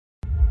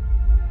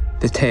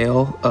The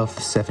Tale of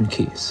the Seven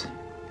Keys.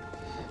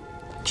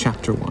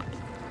 Chapter 1.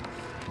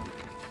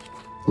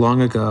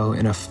 Long ago,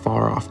 in a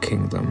far-off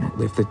kingdom,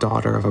 lived the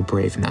daughter of a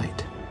brave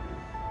knight.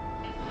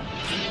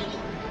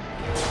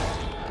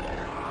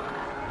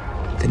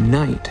 The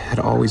knight had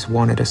always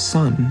wanted a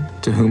son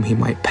to whom he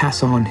might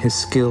pass on his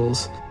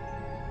skills.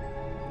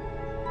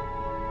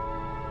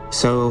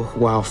 So,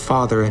 while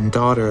father and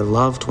daughter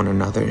loved one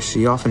another,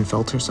 she often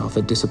felt herself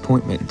a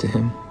disappointment to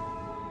him.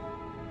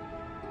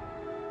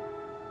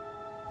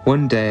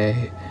 One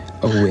day,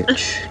 a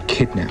witch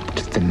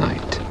kidnapped the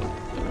knight.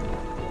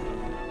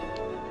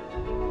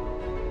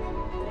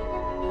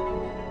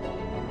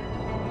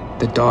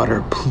 The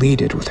daughter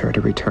pleaded with her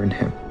to return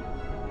him.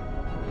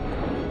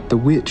 The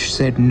witch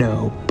said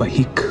no, but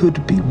he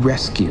could be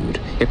rescued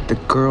if the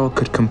girl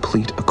could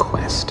complete a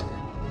quest.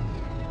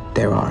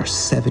 "There are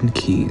 7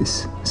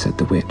 keys," said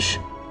the witch.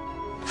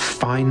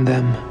 "Find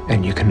them,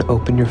 and you can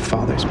open your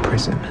father's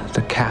prison,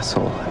 the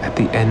castle at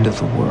the end of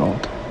the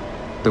world."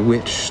 The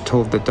witch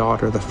told the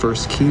daughter the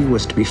first key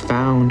was to be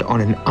found on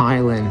an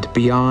island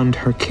beyond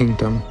her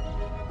kingdom.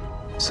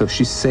 So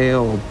she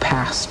sailed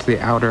past the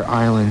outer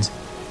islands.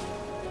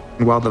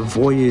 And while the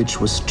voyage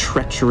was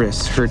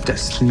treacherous, her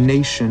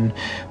destination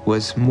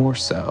was more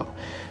so,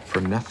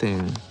 for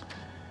nothing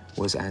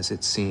was as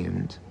it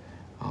seemed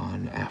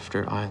on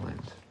After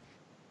Island.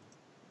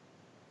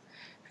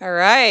 All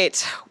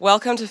right.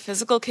 Welcome to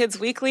Physical Kids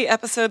Weekly,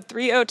 episode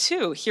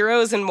 302,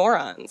 Heroes and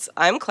Morons.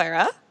 I'm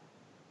Clara.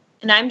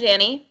 And I'm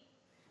Danny.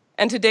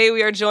 And today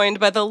we are joined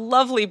by the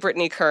lovely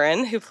Brittany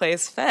Curran, who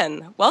plays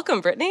Fen.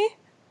 Welcome, Brittany.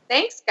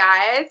 Thanks,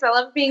 guys. I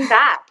love being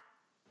back.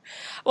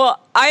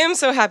 Well, I am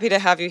so happy to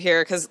have you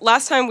here, because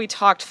last time we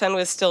talked, Fen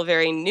was still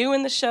very new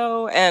in the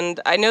show, and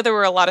I know there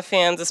were a lot of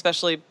fans,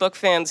 especially book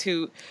fans,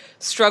 who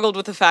struggled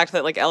with the fact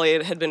that,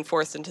 Elliot had been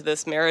forced into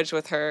this marriage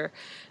with her.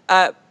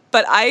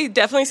 But I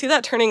definitely see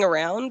that turning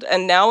around,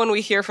 and now when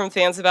we hear from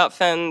fans about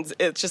Fen,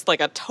 it's just like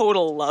a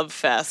total love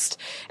fest.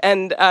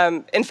 And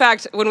in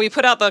fact, when we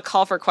put out the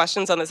call for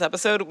questions on this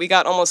episode, we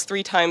got almost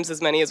 3 times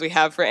as many as we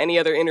have for any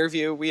other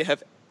interview we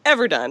have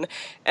ever done.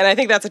 And I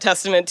think that's a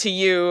testament to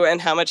you and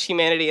how much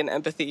humanity and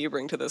empathy you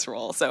bring to this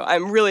role. So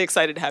I'm really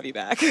excited to have you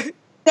back.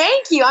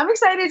 Thank you. I'm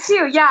excited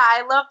too. Yeah,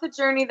 I love the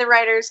journey the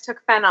writers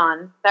took Fen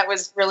on. That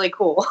was really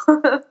cool.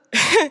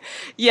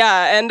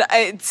 Yeah, and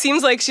it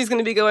seems like she's going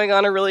to be going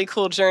on a really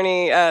cool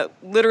journey,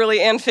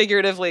 literally and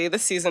figuratively,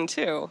 this season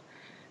too.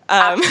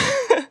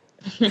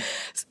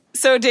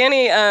 So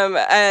Danny,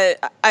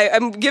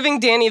 I'm giving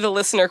Danny the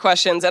listener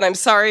questions, and I'm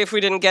sorry if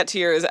we didn't get to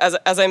yours.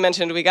 As I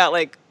mentioned, we got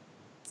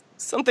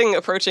something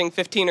approaching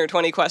 15 or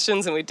 20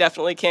 questions, and we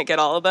definitely can't get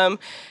all of them.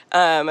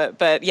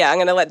 But yeah, I'm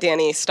going to let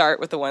Danny start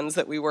with the ones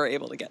that we were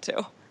able to get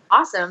to.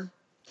 Awesome.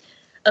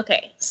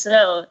 Okay,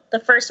 so the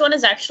first one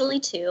is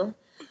actually 2.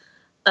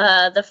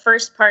 The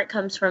first part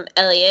comes from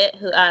Elliot,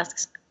 who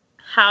asks,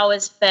 how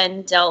has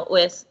Fen dealt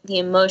with the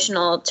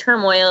emotional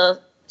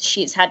turmoil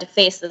she's had to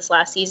face this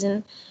last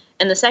season?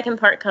 And the second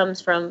part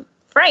comes from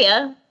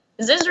Freya.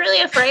 Is this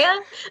really a Freya?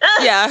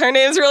 Yeah, her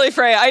name's really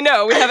Freya. I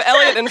know. We have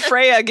Elliot and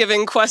Freya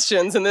giving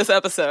questions in this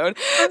episode.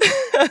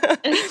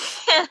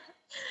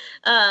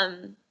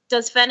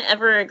 Does Fen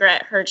ever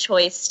regret her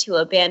choice to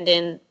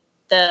abandon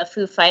the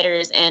Foo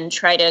Fighters and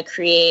try to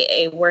create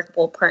a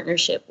workable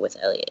partnership with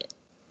Elliot?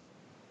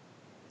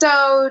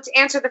 So to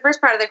answer the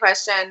first part of the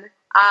question,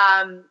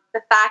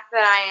 the fact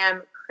that I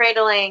am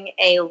cradling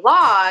a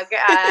log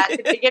at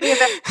the beginning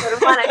of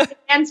episode 1, I think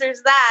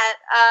answers that.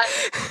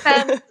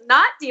 Fen's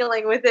not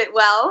dealing with it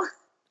well,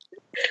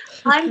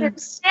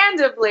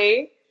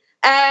 understandably.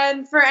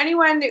 And for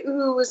anyone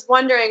who was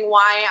wondering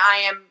why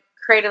I am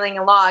cradling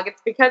a log,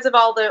 it's because of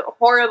all the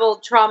horrible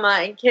trauma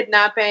and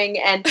kidnapping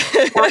and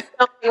not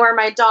knowing where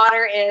my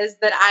daughter is,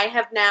 that I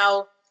have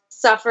now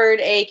suffered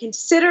a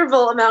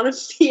considerable amount of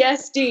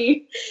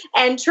PTSD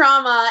and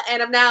trauma,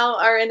 and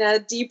are in a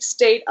deep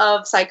state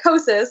of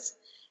psychosis,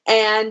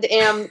 and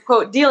am,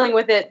 quote, dealing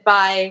with it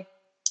by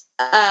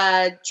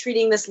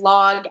treating this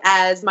log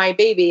as my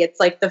baby. It's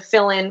like the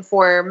fill-in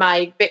for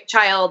my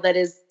child that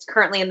is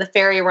currently in the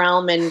fairy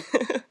realm and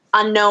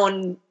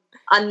unknown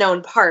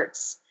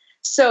parts.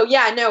 So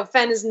yeah, no,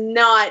 Fen is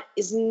not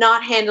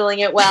handling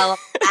it well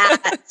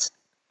at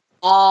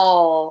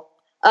all,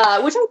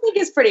 which I think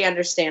is pretty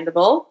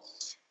understandable.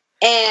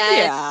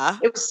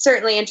 And It was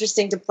certainly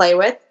interesting to play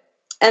with.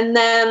 And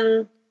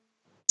then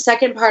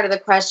second part of the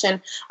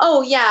question,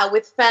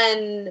 with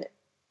Fen,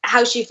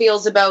 how she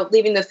feels about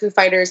leaving the Foo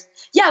Fighters.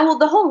 Yeah, well,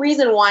 the whole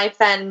reason why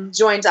Fen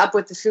joined up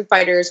with the Foo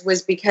Fighters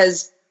was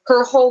because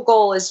her whole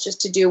goal is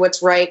just to do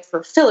what's right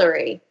for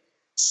Fillory.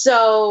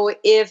 So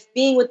if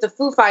being with the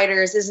Foo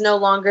Fighters is no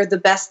longer the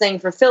best thing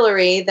for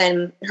Fillory,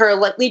 then her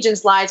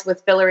allegiance lies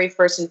with Fillory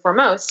first and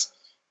foremost.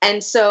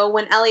 And so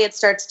when Elliot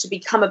starts to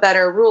become a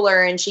better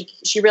ruler and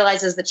she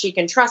realizes that she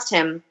can trust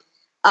him,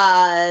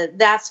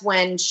 that's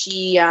when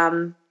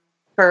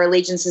her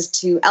allegiance is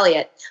to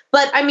Elliot.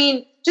 But I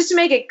mean, just to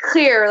make it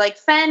clear,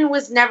 Fen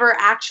was never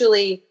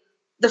actually,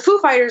 the Foo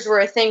Fighters were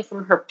a thing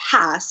from her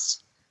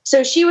past.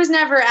 So she was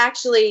never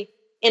actually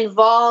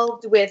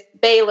involved with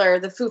Baylor,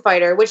 the Foo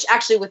Fighter, which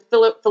actually with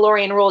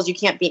Felurian rules you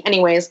can't be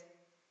anyways.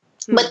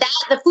 But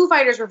the Foo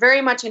Fighters were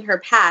very much in her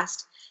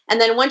past. And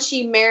then once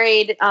she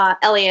married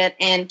Elliot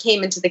and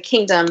came into the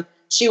kingdom,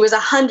 she was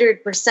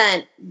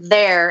 100%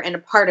 there and a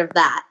part of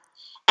that.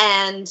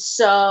 And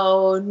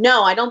so,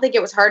 no, I don't think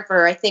it was hard for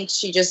her. I think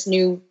she just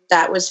knew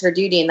that was her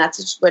duty and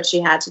that's what she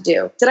had to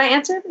do. Did I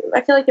answer?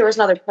 I feel like there was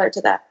another part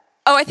to that.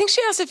 Oh, I think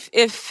she asked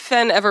if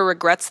Fen ever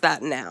regrets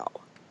that now.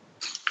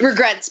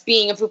 Regrets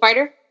being a Foo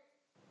Fighter?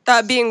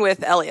 Being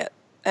with Elliot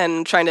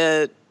and trying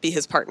to be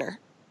his partner.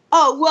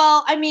 Oh,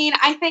 well, I mean,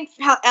 I think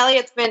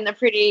Elliot's been a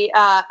pretty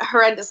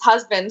horrendous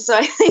husband, so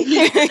I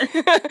think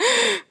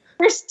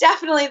there's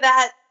definitely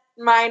that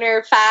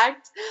minor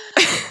fact.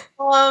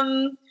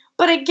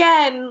 But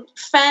again,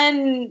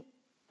 Fen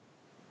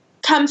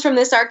comes from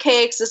this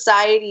archaic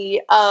society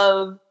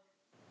of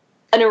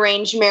an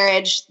arranged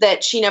marriage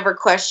that she never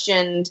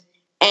questioned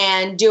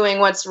and doing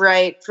what's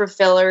right for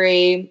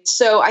Fillory.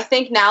 So I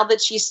think now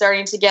that she's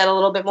starting to get a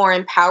little bit more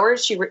empowered,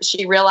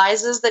 she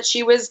realizes that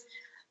she was...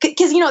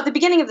 Because, at the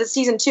beginning of the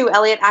season 2,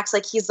 Elliot acts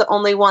like he's the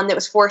only one that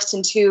was forced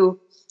into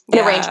an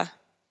arrangement.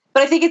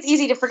 But I think it's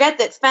easy to forget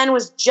that Fen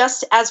was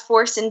just as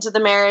forced into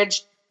the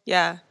marriage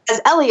as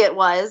Elliot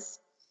was.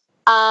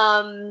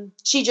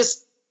 She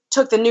just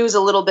took the news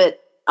a little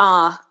bit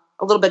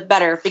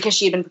better because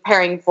she had been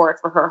preparing for it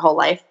for her whole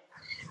life.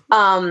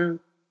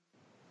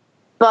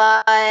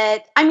 But,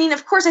 I mean,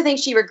 of course, I think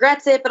she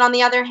regrets it. But on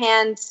the other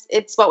hand,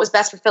 it's what was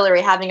best for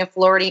Fillory, having a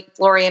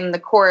Florian in the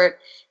court.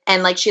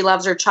 And, she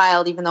loves her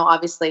child, even though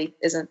obviously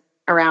isn't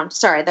around.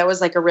 Sorry, that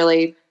was, a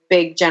really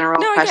big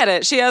general question. I get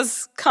it. She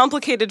has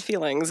complicated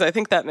feelings. I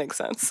think that makes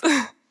sense.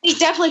 She's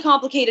definitely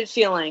complicated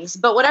feelings.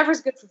 But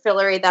whatever's good for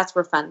Fillory, that's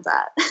where Fen's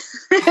at.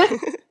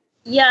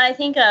 Yeah, I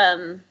think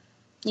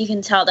you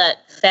can tell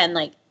that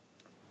Fen,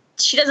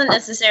 she doesn't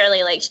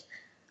necessarily,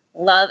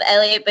 love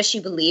Elliot, but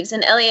she believes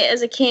in Elliot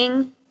as a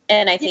king.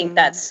 And I think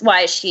that's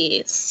why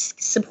she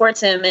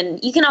supports him.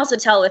 And you can also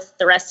tell with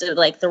the rest of,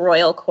 the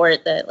royal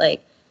court that,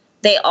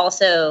 they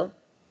also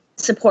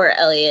support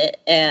Elliot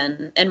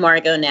and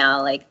Margot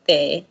now.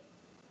 They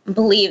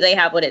believe they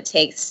have what it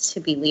takes to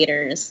be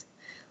leaders.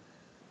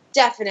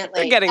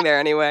 Definitely. They're getting there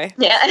anyway.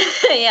 Yeah.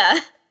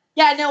 Yeah.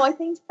 Yeah, no, I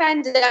think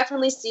Fen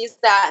definitely sees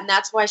that, and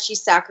that's why she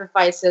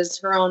sacrifices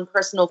her own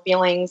personal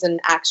feelings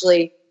and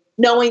actually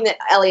knowing that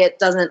Elliot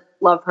doesn't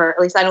love her. At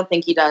least I don't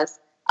think he does.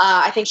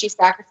 I think she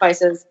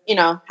sacrifices,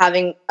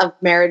 having a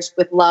marriage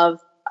with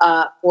love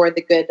for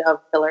the good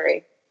of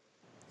Fillory.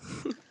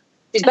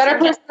 She's a better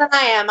person than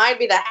I am. I'd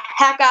be the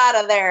heck out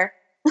of there.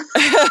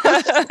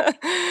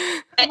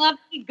 I love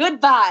you.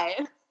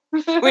 Goodbye.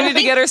 We need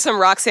to get her some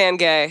Roxane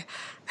Gay.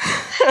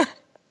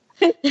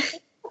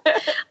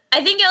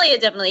 I think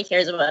Elliot definitely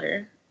cares about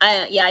her.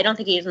 I don't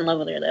think he's in love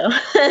with her, though.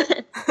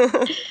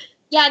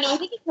 Yeah, no, I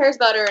think he cares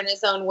about her in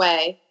his own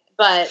way.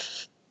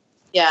 But,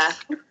 yeah.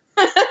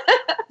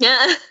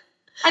 Yeah.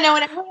 I know,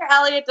 whenever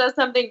Elliot does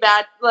something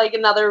bad,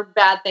 another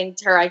bad thing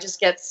to her, I just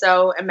get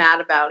so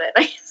mad about it.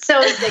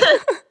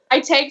 I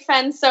take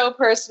Fen so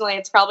personally.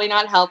 It's probably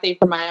not healthy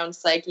for my own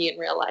psyche in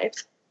real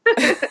life.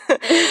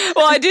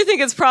 Well, I do think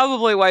it's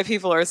probably why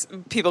people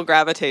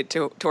gravitate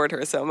toward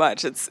her so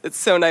much. It's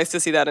so nice to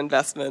see that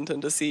investment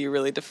and to see you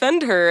really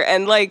defend her.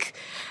 And I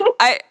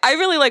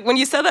really like when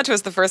you said that to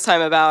us the first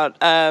time about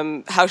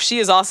how she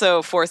is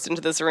also forced into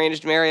this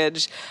arranged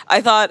marriage. I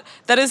thought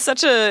that is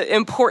such a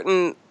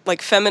important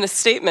feminist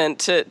statement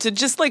to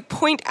just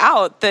point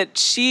out that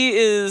she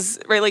is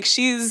right.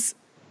 She's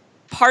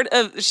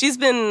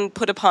been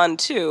put upon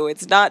too.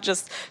 It's not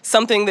just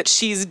something that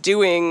she's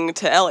doing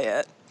to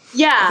Elliot.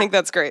 Yeah. I think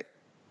that's great.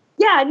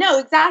 Yeah, no,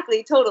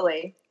 exactly.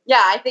 Totally.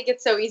 Yeah, I think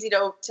it's so easy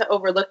to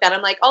overlook that.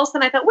 I'm all of a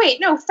sudden I thought, wait,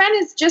 no, Fen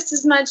is just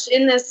as much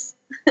in this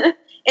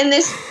in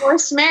this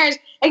forced marriage,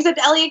 except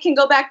Elliot can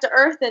go back to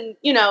Earth and,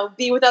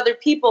 be with other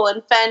people,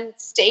 and Fen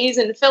stays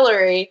in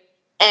Fillory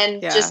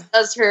and just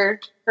does her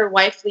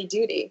wifely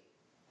duty.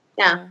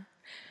 Yeah.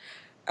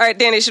 All right,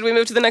 Danny, should we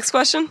move to the next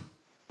question?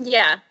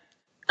 Yeah.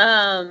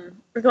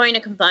 We're going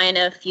to combine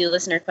a few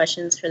listener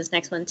questions for this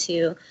next one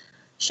too.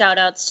 Shout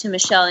outs to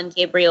Michelle and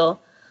Gabriel.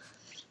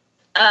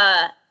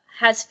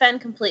 Has Fen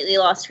completely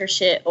lost her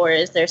shit, or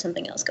is there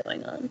something else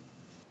going on?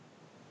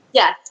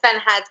 Yes, Fen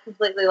has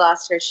completely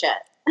lost her shit.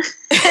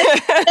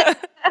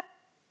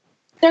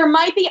 There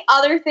might be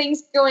other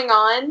things going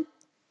on,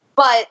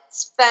 but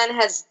Fen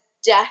has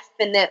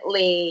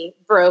definitely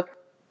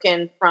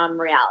broken from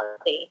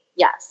reality.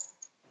 Yes.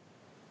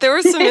 There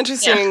were some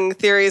interesting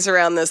theories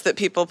around this that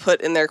people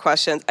put in their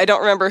questions. I don't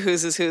remember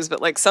whose is whose,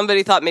 but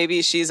somebody thought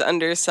maybe she's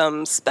under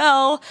some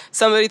spell.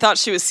 Somebody thought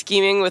she was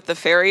scheming with the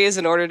fairies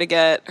in order to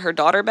get her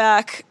daughter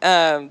back.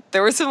 There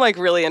were some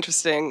really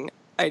interesting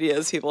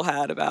ideas people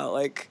had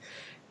about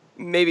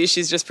maybe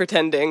she's just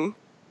pretending.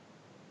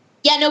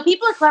 Yeah, no,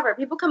 people are clever.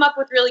 People come up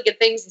with really good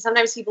things, and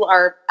sometimes people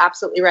are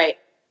absolutely right.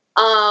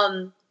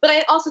 But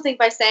I also think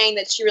by saying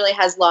that she really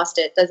has lost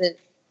it doesn't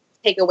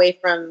take away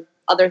from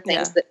other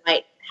things that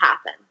might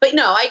happen. But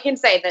no, I can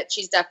say that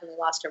she's definitely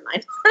lost her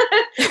mind.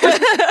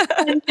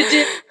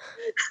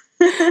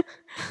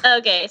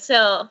 Okay,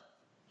 so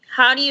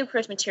how do you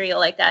approach material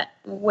like that,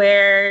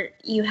 where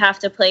you have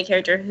to play a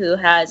character who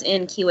has,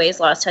 in key ways,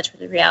 lost touch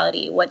with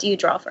reality? What do you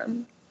draw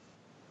from?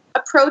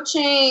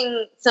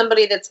 Approaching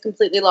somebody that's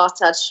completely lost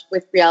touch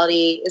with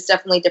reality is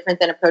definitely different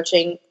than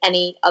approaching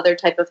any other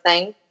type of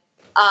thing.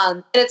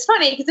 And it's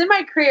funny because in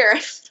my career,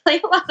 I've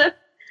played a lot of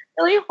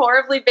really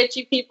horribly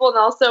bitchy people and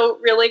also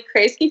really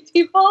crazy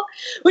people,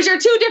 which are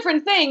two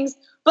different things.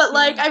 But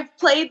like I've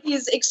played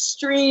these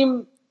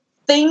extreme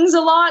things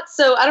a lot.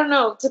 So I don't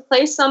know, to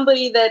play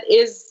somebody that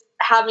is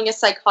having a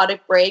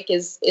psychotic break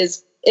is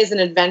an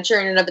adventure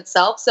in and of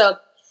itself. So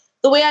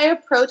the way I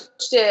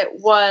approached it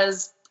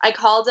was I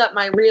called up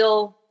my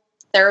real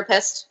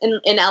therapist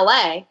in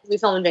LA. We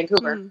film in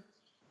Vancouver.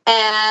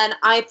 And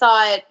I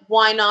thought,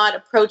 why not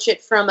approach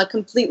it from a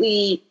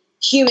completely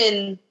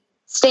human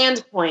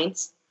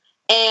standpoint?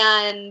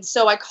 And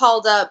so I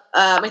called up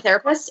my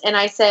therapist and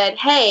I said,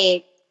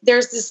 hey,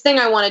 there's this thing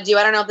I want to do.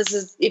 I don't know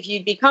if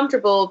you'd be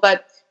comfortable,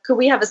 but could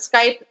we have a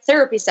Skype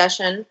therapy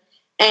session?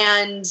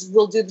 And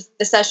we'll do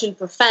the session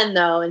for Fen,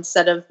 though,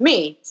 instead of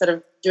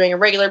doing a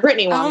regular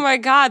Brittany one. Oh my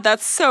God,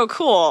 that's so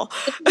cool.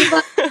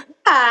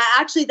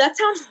 Actually, that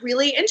sounds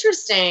really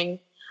interesting.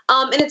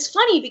 And it's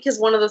funny because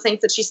one of the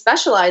things that she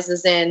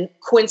specializes in,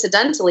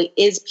 coincidentally,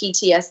 is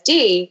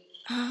PTSD.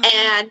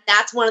 And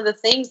that's one of the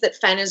things that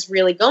Fen is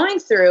really going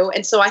through.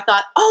 And so I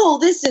thought, oh,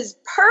 this is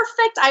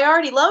perfect. I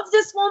already love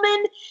this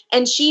woman.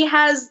 And she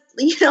has,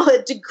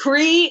 a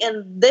degree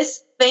in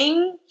this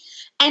thing.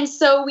 And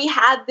so we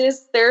had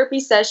this therapy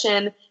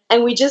session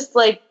and we just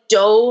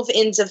dove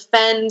into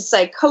Fen's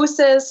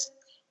psychosis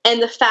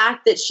and the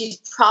fact that she's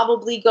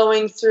probably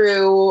going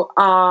through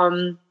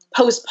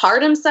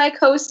postpartum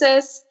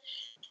psychosis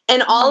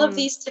and all of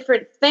these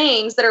different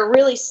things that are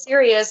really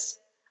serious,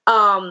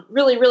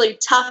 really, really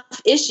tough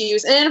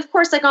issues. And of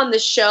course, on the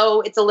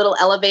show, it's a little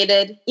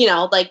elevated,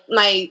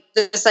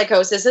 the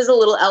psychosis is a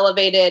little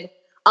elevated.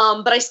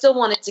 But I still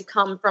wanted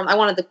I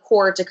wanted the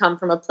core to come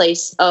from a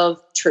place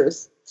of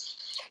truth.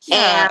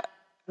 Yeah.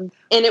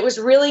 And it was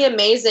really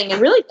amazing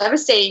and really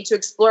devastating to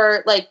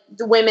explore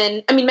the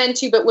women, men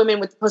too, but women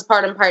with the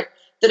postpartum part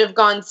that have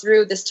gone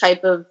through this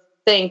type of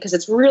thing. Cause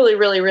it's really,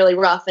 really, really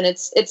rough. And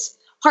it's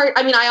hard.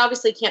 I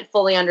obviously can't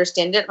fully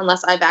understand it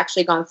unless I've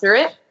actually gone through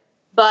it,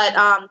 but,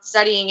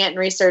 studying it and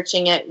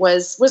researching it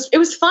was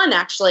fun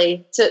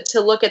actually to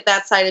look at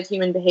that side of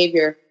human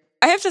behavior.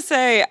 I have to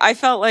say, I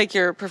felt like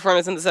your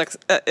performance in this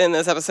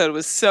episode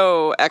was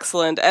so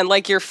excellent, and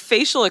your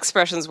facial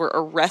expressions were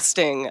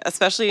arresting,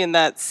 especially in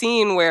that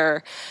scene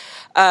where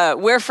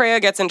Freya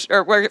gets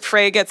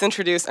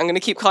introduced. I'm going to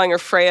keep calling her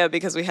Freya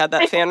because we had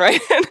that fan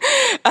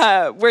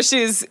write-in, where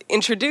she's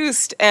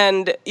introduced,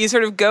 and you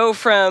sort of go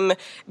from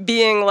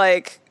being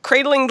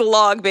cradling the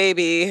log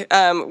baby,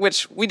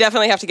 which we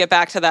definitely have to get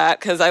back to that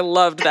because I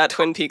loved that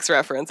Twin Peaks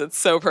reference. It's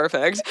so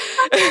perfect.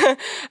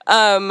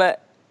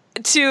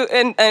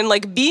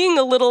 To being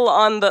a little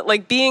on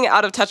the being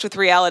out of touch with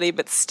reality,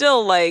 but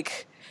still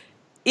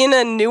in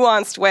a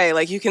nuanced way.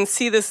 You can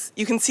see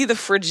the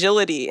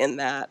fragility in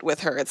that with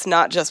her. It's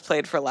not just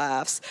played for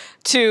laughs.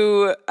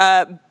 To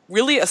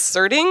really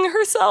asserting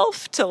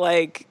herself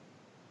to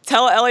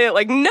tell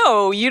Elliot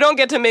no, you don't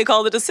get to make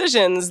all the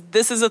decisions.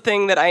 This is a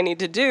thing that I need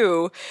to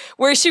do.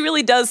 Where she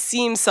really does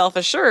seem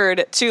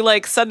self-assured.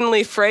 To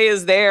suddenly Frey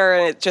is there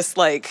and it just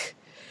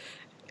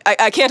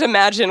I can't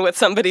imagine what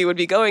somebody would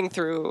be going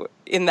through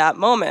in that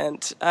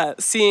moment,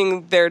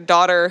 seeing their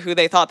daughter, who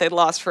they thought they'd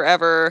lost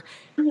forever,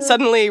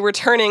 suddenly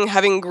returning,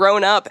 having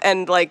grown up,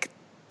 and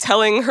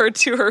telling her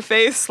to her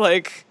face,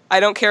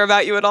 I don't care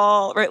about you at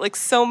all, right?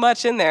 So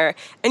much in there.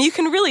 And you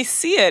can really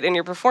see it in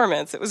your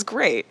performance. It was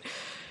great.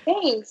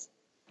 Thanks.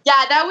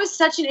 Yeah, that was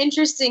such an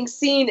interesting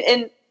scene.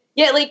 And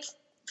yeah,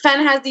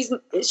 Fen has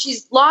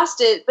she's lost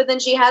it, but then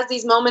she has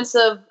these moments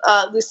of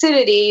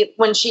lucidity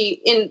when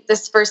she, in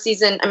this first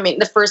season,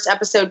 the first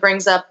episode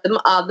brings up the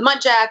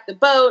Muntjac, the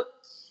boat,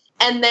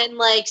 and then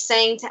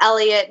saying to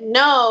Elliot,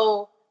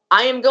 no,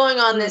 I am going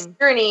on this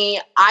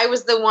journey. I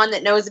was the one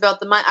that knows about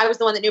I was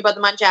the one that knew about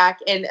the Muntjac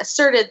and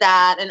asserted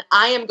that. And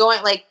I am going,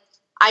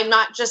 I'm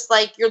not just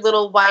your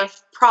little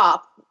wife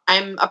prop.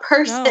 I'm a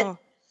person. No.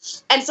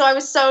 And so I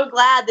was so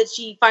glad that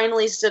she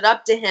finally stood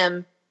up to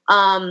him.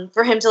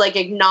 For him to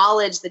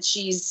acknowledge that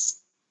she's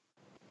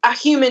a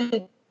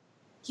human,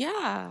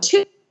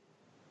 too,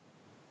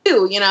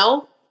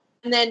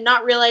 and then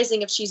not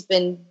realizing if she's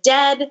been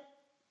dead,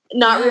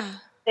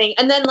 realizing,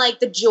 and then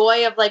the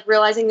joy of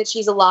realizing that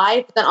she's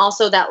alive, but then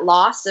also that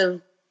loss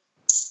of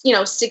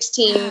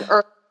 16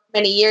 or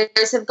many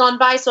years have gone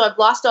by. So I've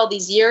lost all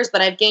these years,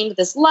 but I've gained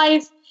this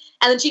life,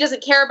 and then she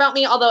doesn't care about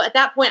me. Although at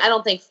that point, I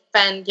don't think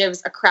Fen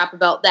gives a crap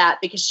about that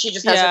because she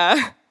just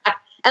has.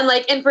 And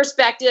in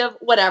perspective,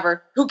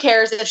 whatever. Who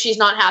cares if she's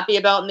not happy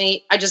about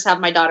me? I just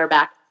have my daughter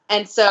back.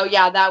 And so,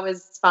 yeah, that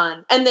was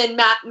fun. And then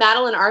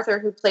Madeline Arthur,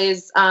 who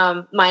plays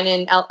mine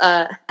and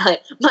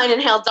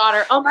Hale's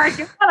daughter. Oh my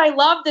God, I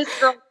love this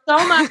girl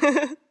so much.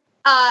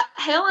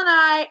 Hale and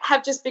I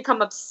have just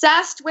become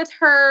obsessed with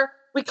her.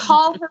 We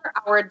call her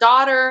our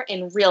daughter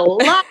in real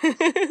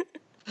life.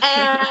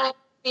 And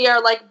we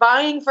are like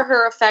vying for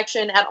her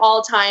affection at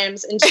all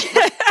times. And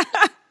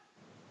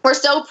we're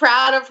so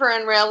proud of her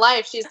in real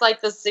life. She's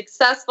like this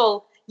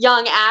successful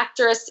young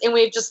actress, and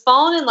we've just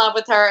fallen in love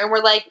with her. And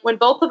we're like, when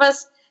both of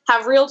us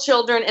have real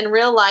children in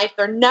real life,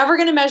 they're never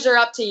going to measure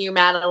up to you,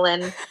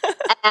 Madeline.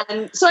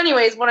 And so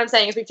anyways, what I'm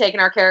saying is we've taken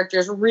our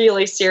characters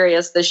really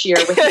serious this year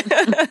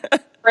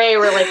with Ray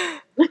really.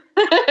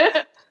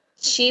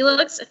 She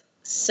looks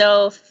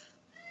so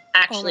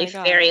actually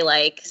fairy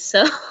like.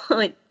 So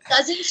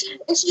doesn't she?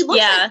 And she looks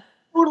like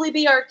totally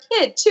be our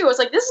kid too. I was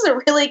like, this is a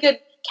really good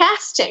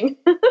casting.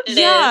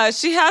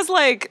 She has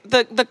like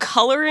the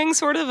coloring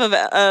sort of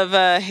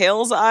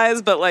Hale's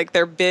eyes, but like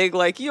they're big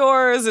like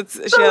yours.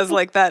 She has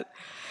like that.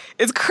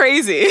 It's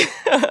crazy.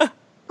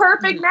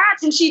 Perfect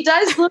match. And she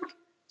does look.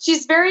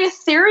 She's very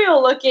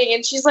ethereal looking,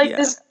 and she's like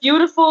this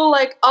beautiful,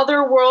 like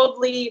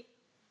otherworldly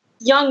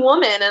young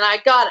woman. And I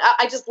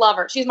just love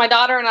her. She's my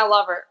daughter, and I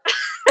love her.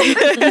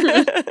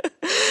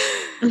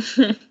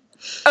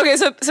 Okay,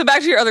 so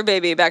back to your other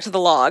baby, back to the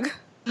log.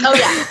 Oh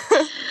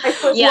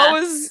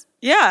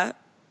yeah.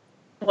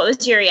 What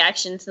was your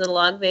reaction to the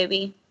log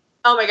baby?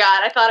 Oh my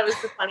God, I thought it was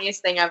the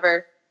funniest thing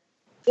ever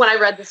when I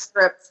read the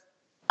script.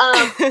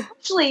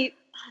 Actually,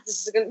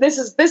 this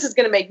is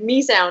gonna make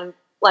me sound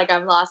like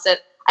I've lost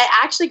it. I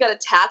actually got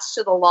attached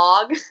to the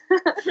log.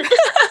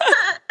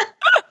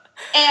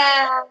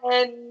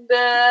 And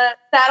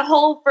that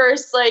whole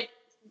first like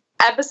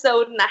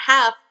episode and a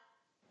half,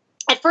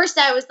 at first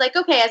I was like,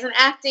 okay, as an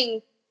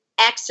acting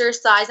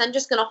exercise, I'm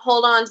just going to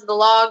hold on to the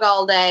log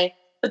all day.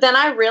 But then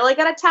I really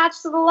got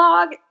attached to the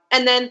log.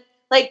 And then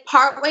like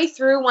partway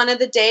through one of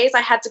the days,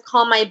 I had to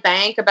call my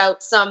bank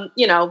about some,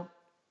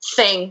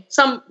 thing,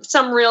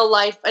 some real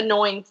life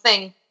annoying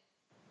thing.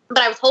 But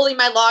I was holding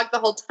my log the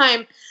whole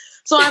time.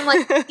 So I'm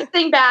like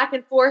sitting back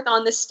and forth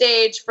on the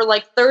stage for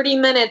like 30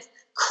 minutes,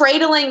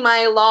 cradling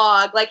my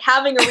log, like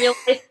having a real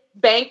life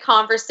bank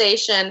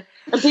conversation.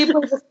 And people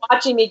are just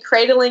watching me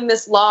cradling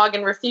this log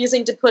and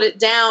refusing to put it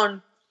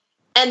down.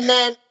 And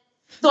then,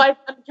 so I'm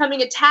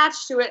becoming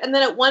attached to it. And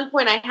then at one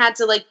point I had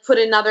to like put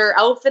another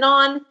outfit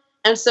on.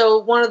 And so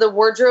one of the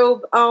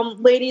wardrobe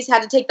ladies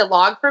had to take the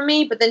log from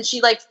me, but then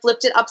she like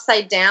flipped it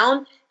upside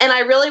down. And I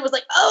really was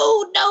like,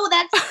 oh no,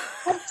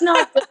 that's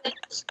not good.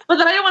 But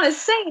then I didn't want to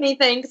say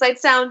anything because I'd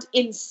sound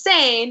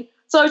insane.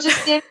 So I was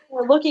just standing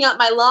there looking at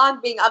my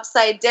log being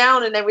upside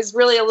down, and it was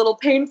really a little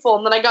painful.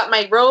 And then I got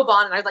my robe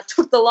on, and I like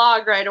took the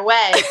log right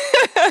away.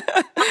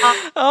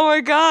 Oh my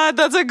God,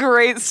 that's a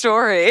great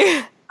story.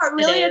 It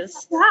really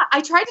is. Yeah,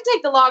 I tried to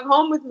take the log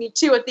home with me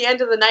too at the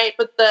end of the night,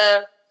 but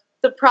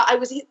I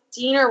was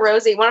Dean or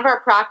Rosie, one of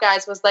our prop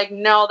guys was like,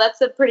 "No, that's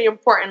a pretty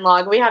important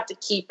log. We have to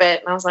keep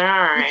it." And I was like,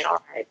 "All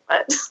right."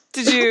 But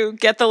did you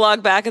get the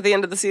log back at the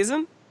end of the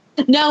season?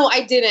 No,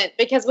 I didn't,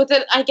 because with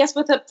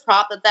a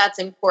prop that's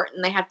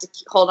important, they have to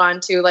hold on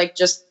to, like,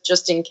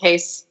 just in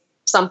case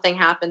something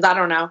happens. I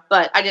don't know,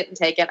 but I didn't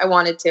take it. I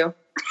wanted to.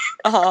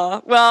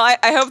 Well, I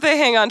hope they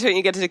hang on to it and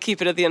you get to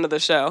keep it at the end of the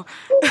show.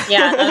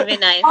 Yeah, that would be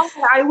nice. Oh,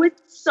 I would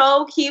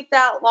so keep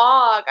that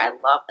log. I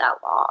love that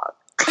log.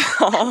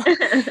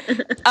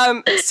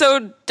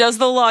 So does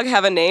the log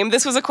have a name?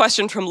 This was a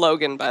question from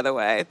Logan, by the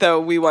way, though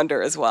we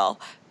wonder as well.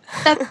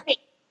 That's great.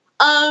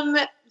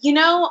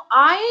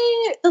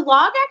 The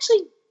log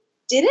actually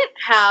didn't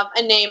have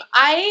a name.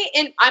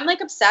 I'm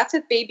like obsessed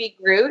with Baby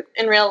Groot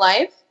in real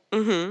life.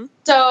 Mm-hmm.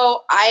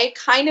 So I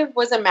kind of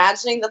was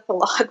imagining that the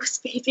log was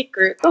Baby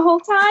Groot the whole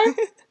time.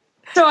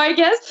 So I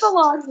guess the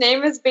log's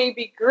name is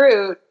Baby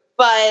Groot,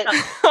 but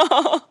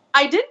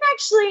I didn't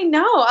actually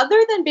know. Other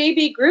than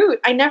Baby Groot,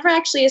 I never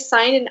actually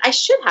assigned an. I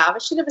should have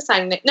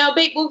assigned it. No,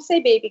 we'll say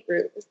Baby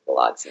Groot is the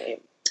log's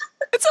name.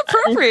 It's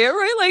appropriate,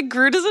 right? Like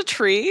Groot is a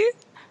tree.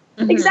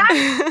 Mm-hmm.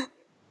 Exactly.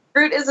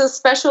 Groot is a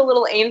special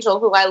little angel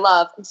who I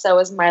love, and so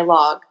is my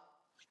log.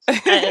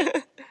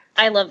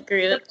 I love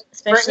Groot,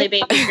 especially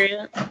Baby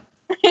Groot.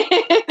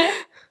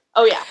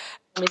 Oh yeah,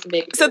 Baby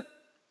Groot. So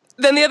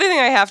then the other thing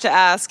I have to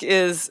ask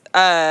is,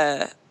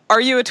 are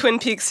you a Twin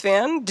Peaks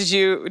fan? Did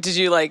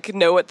you like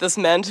know what this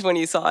meant when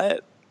you saw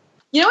it?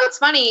 You know what's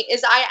funny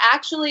is I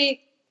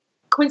actually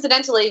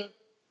coincidentally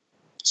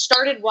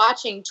started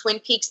watching Twin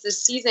Peaks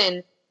this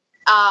season.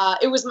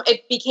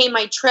 It became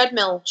my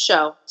treadmill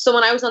show. So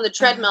when I was on the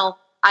treadmill,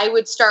 I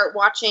would start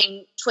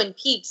watching Twin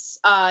Peaks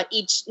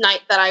each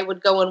night that I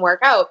would go and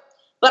work out.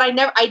 But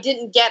I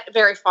didn't get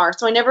very far,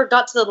 so I never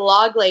got to the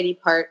log lady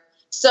part.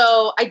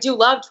 So I do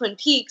love Twin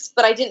Peaks,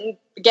 but I didn't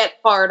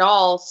get far at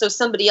all. So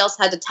somebody else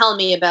had to tell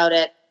me about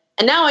it.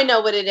 And now I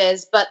know what it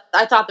is, but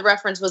I thought the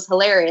reference was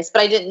hilarious,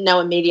 but I didn't know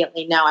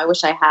immediately. No, I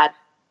wish I had.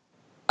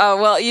 Oh,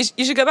 well, you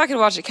should go back and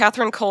watch it.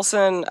 Catherine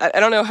Coulson,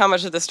 I don't know how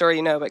much of the story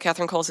you know, but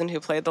Catherine Coulson,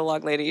 who played the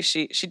log lady,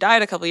 she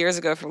died a couple years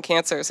ago from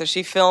cancer, so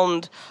she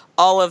filmed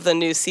all of the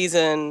new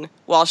season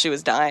while she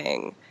was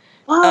dying.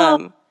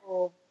 Oh.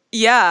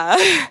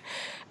 Yeah.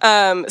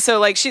 So,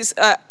 like, she's,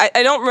 I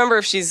don't remember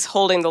if she's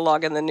holding the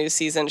log in the new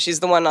season.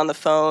 She's the one on the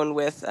phone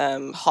with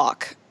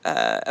Hawk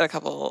a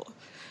couple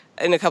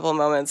of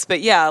moments.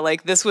 But yeah,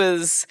 like this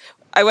was.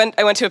 I went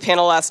to a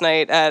panel last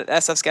night at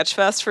SF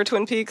Sketchfest for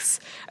Twin Peaks.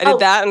 I did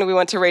that, and we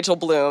went to Rachel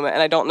Bloom,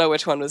 and I don't know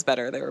which one was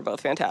better. They were both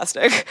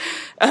fantastic.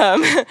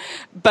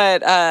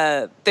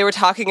 But they were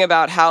talking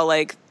about how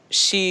like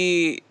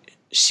she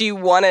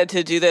wanted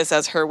to do this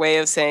as her way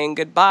of saying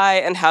goodbye,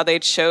 and how they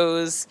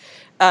chose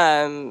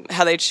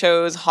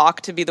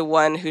Hawk to be the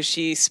one who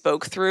she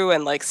spoke through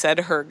and like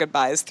said her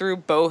goodbyes through,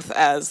 both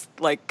as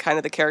like kind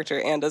of the character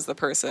and as the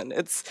person.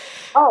 It's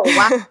wow,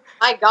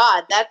 my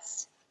God,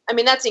 that's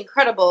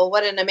incredible.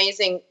 What an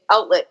amazing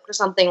outlet for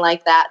something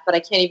like that. But I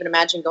can't even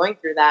imagine going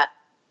through that.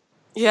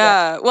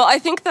 Yeah. Well, I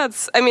think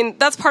that's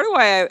part of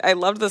why I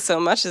loved this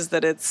so much, is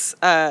that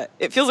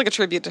it feels like a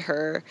tribute to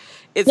her.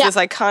 It's this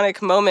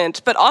iconic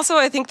moment, but also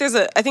I think there's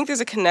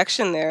a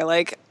connection there.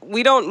 Like,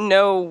 we don't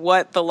know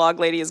what the log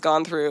lady has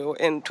gone through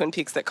in Twin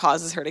Peaks that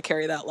causes her to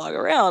carry that log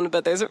around,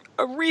 but there's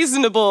a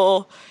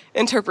reasonable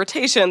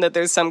interpretation that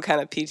there's some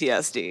kind of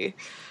PTSD.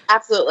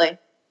 Absolutely.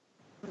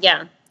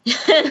 Yeah.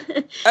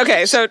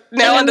 Okay, so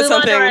now on to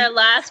something. On to our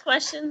last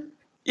question.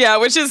 Yeah,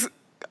 which is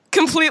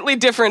completely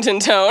different in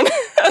tone.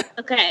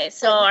 Okay,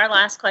 so our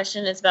last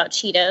question is about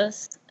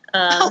Cheetos.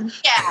 Oh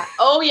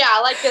yeah, I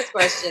like this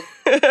question.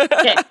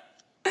 Okay,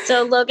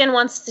 so Logan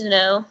wants to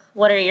know,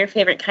 what are your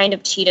favorite kind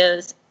of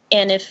Cheetos,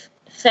 and if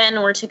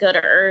Fen were to go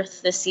to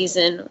Earth this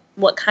season,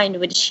 what kind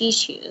would she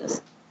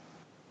choose?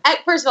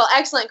 First of all,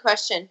 excellent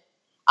question.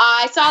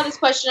 I saw this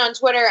question on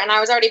Twitter, and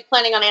I was already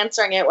planning on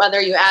answering it, whether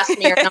you asked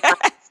me or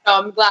not. So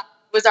I'm glad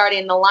it was already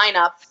in the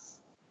lineup.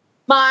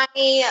 My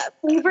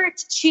favorite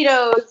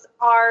Cheetos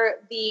are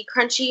the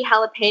crunchy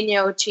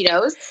jalapeno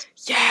Cheetos.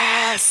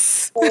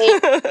 Yes. They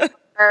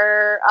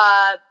are,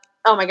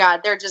 oh my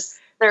God, they're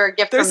a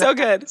gift. They're so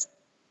good.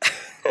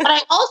 But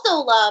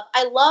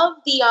I love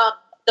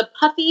the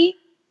puffy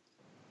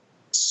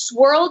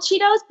swirl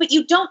Cheetos, but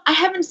I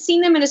haven't seen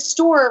them in a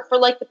store for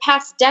like the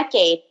past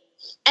decade.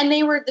 And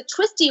they were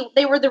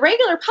the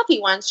regular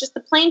puffy ones, just the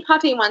plain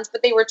puffy ones,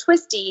 but they were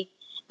twisty.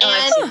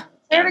 And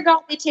swear to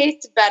God, they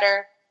tasted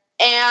better.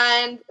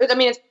 And I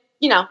mean, it's,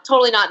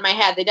 totally not in my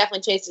head. They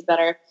definitely tasted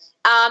better.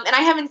 And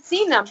I haven't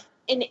seen them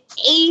in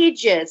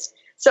ages.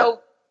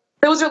 So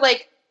those are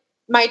like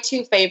my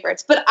two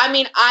favorites. But I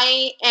mean,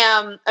 I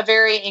am a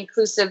very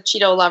inclusive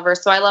Cheeto lover,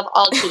 so I love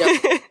all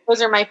Cheetos.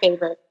 Those are my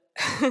favorite.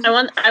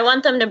 I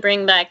want them to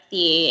bring back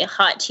the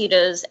hot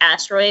Cheetos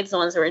asteroids, the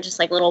ones that were just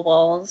like little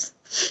balls.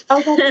 Oh,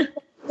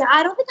 yeah,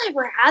 I don't think I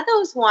ever had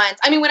those ones.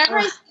 I mean, whenever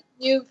I see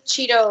a new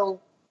Cheeto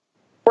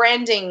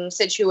branding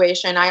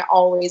situation, I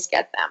always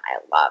get them. I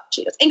love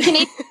Cheetos. And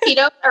Canadian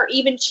Cheetos are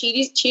even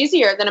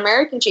cheesier than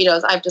American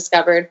Cheetos, I've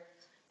discovered.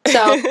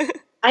 So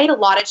I ate a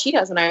lot of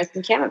Cheetos when I was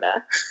in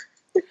Canada.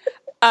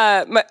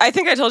 I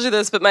think I told you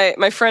this, but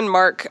my friend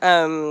Mark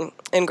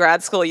in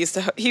grad school used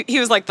to he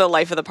was like the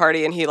life of the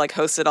party, and he like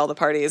hosted all the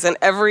parties, and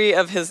every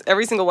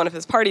single one of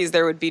his parties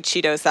there would be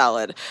Cheeto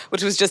salad,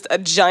 which was just a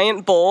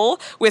giant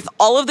bowl with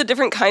all of the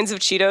different kinds of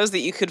Cheetos that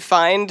you could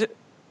find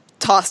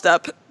tossed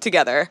up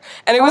together,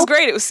 and it was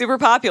great. It was super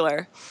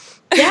popular.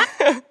 Yeah,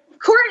 of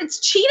course, it's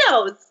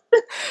Cheetos.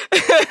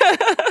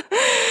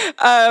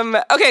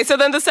 Okay, so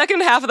then the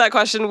second half of that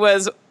question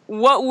was,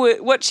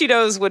 what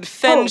Cheetos would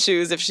Fen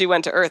choose if she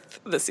went to Earth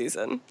this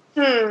season?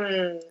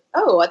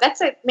 Oh,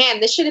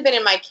 this should have been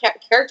in my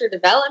character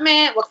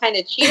development. What kind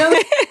of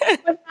Cheetos she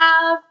would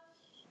have?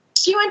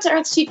 She went to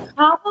Earth, she'd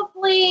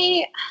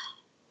probably,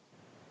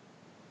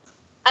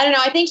 I don't know,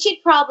 I think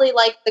she'd probably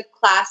like the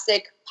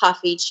classic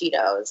puffy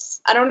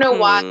Cheetos. I don't know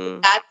why,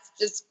 that's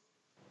just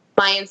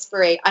my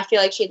inspiration. I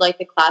feel like she'd like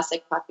the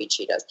classic puffy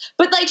Cheetos.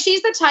 But like,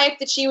 she's the type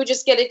that she would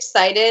just get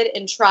excited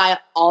and try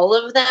all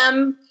of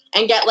them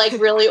and get like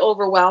really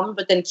overwhelmed,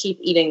 but then keep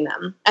eating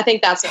them. I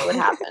think that's what would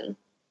happen.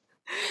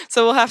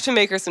 So we'll have to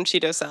make her some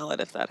Cheeto salad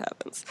if that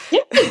happens.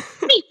 You can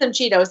eat some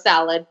Cheeto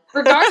salad,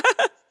 regardless.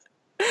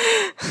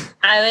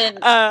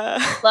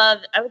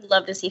 I would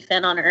love to see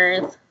Fen on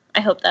Earth.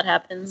 I hope that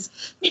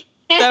happens.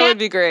 That would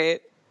be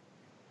great.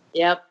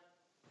 Yep.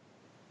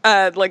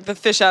 Like the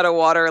fish out of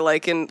water,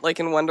 like in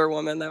Wonder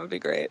Woman. That would be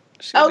great.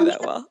 She would do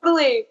that well.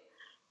 Totally.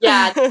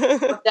 Yeah,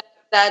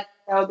 that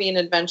would be an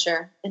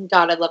adventure. And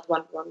God, I loved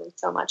Wonder Woman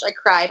so much. I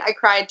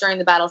cried during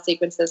the battle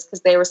sequences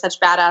because they were such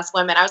badass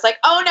women. I was like,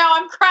 oh no,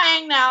 I'm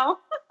crying now.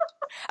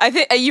 I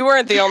think you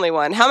weren't the only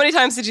one. How many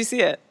times did you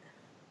see it?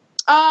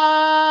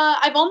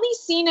 I've only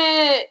seen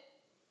it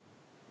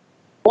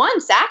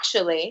once,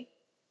 actually.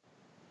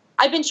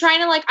 I've been trying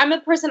to, I'm a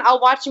person,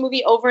 I'll watch a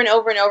movie over and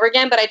over and over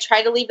again, but I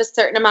try to leave a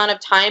certain amount of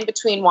time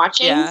between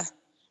watchings. Yeah.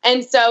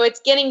 And so it's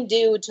getting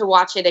due to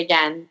watch it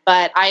again.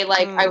 But I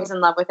was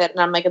in love with it, and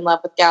I'm in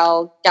love with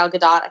Gal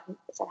Gadot. I think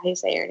is that how you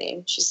say her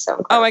name? She's so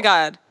incredible. Oh my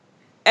God.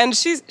 And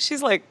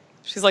she's like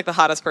the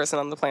hottest person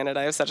on the planet.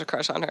 I have such a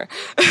crush on her.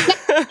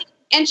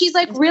 And she's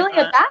really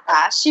a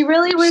badass. She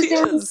really was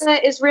in the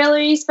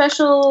Israeli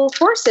Special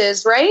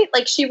Forces, right?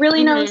 Like, she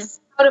really knows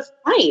how to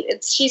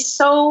fight. She's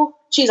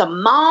a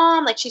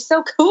mom. Like, she's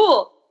so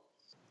cool.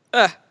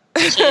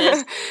 She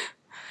is.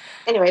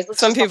 Anyways,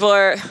 some people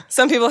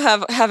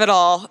have it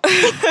all.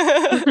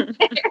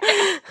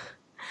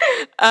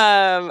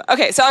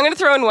 Okay, so I'm going to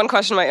throw in one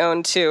question of my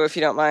own too, if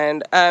you don't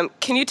mind.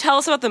 Can you tell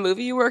us about the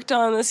movie you worked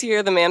on this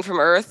year, The Man from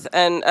Earth,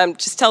 and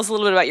just tell us a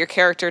little bit about your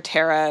character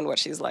Tara and what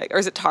she's like, or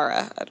is it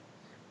Tara?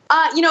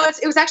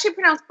 It was actually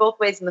pronounced both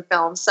ways in the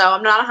film, so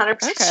I'm not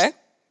 100%.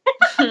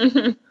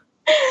 Okay.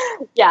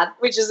 Yeah,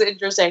 which is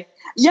interesting.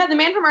 Yeah, The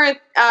Man from Earth,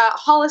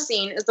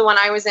 Holocene is the one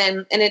I was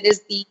in, and it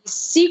is the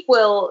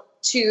sequel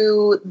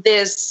to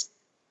this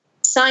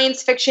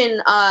science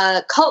fiction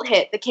cult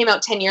hit that came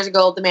out 10 years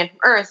ago, The Man from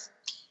Earth.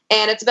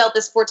 And it's about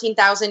this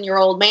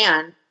 14,000-year-old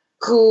man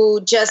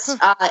who just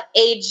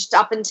aged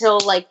up until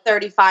like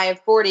 35,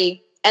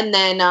 40. And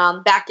then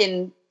back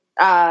in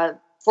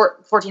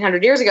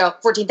 14,000 years ago,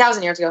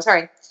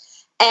 sorry.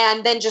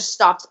 And then just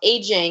stopped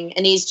aging.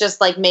 And he's just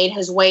like made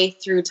his way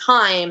through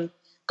time,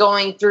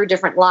 going through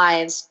different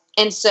lives.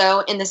 And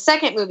so in the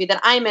second movie that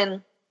I'm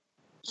in,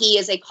 he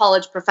is a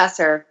college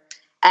professor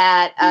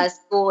at a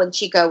school in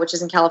Chico, which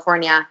is in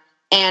California.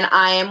 And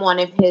I am one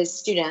of his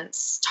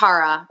students,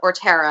 Tara.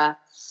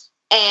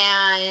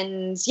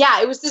 And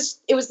yeah, it was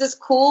this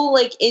cool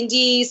like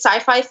indie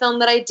sci-fi film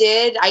that I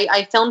did.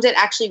 I filmed it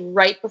actually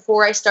right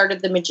before I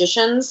started The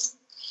Magicians.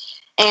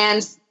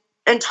 And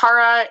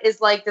Tara is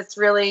like this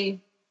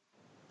really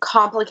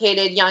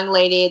complicated young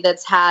lady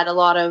that's had a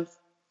lot of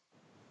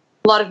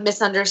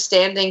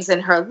misunderstandings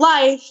in her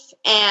life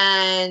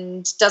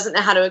and doesn't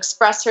know how to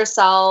express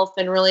herself,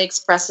 and really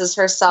expresses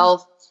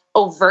herself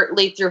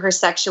overtly through her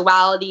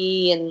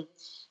sexuality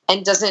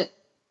and doesn't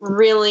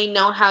really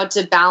know how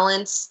to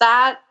balance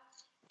that.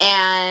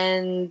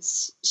 And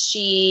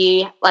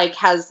she like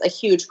has a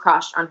huge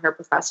crush on her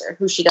professor,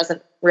 who she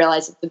doesn't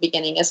realize at the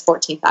beginning is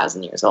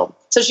 14,000 years old.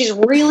 So she's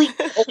really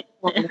old,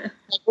 like,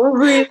 we're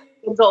really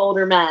into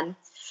older men.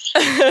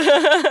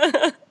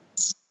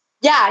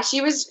 Yeah, she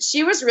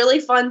was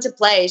really fun to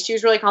play. She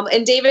was really calm.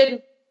 And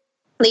David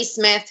Lee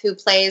Smith, who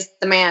plays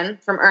the Man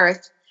from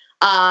Earth,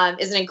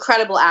 is an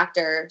incredible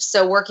actor.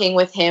 So working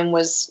with him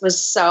was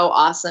so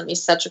awesome.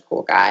 He's such a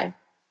cool guy.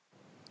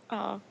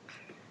 Oh,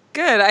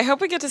 good. I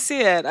hope we get to see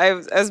it. I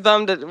was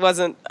bummed it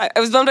wasn't. I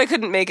was bummed I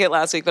couldn't make it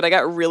last week, but I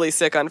got really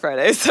sick on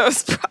Friday, so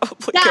it's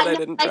probably good I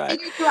didn't try. I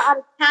figured you were out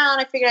of town.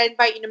 I figured I'd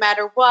invite you no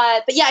matter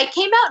what. But yeah, it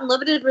came out in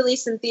limited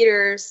release in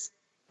theaters,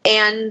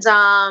 and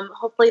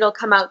hopefully it'll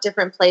come out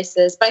different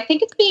places. But I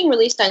think it's being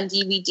released on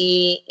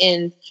DVD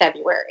in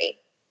February.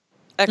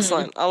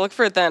 Excellent. I'll look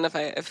for it then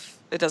if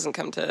it doesn't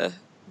come to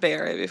Bay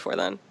Area before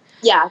then.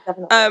 Yeah,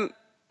 definitely.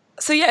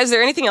 So yeah, is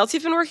there anything else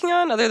you've been working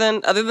on other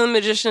than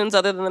Magicians,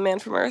 other than The Man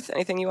from Earth?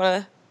 Anything you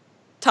want to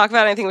talk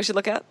about? Anything we should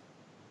look at?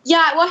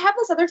 Yeah, well, I have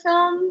this other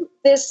film,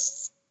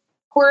 this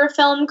horror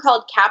film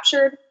called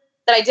Captured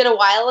that I did a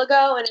while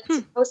ago, and it's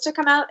supposed to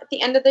come out at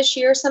the end of this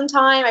year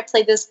sometime. I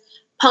played this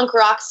punk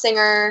rock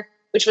singer,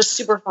 which was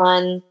super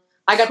fun.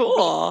 I got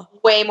to be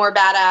way more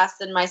badass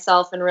than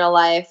myself in real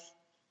life.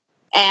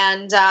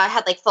 And I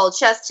had like full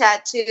chest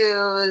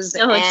tattoos,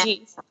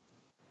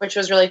 which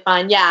was really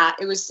fun. Yeah,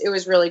 it was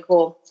really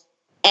cool.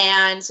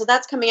 And so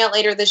that's coming out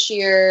later this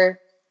year.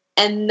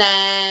 And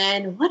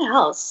then what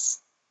else?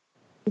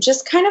 I'm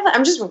just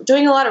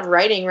doing a lot of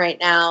writing right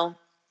now.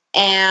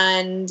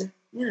 And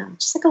yeah,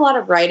 just like a lot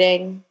of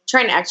writing,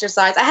 trying to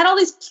exercise. I had all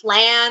these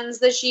plans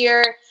this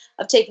year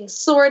of taking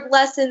sword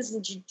lessons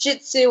and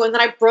jiu-jitsu, and then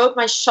I broke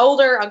my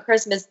shoulder on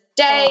Christmas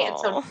Day. And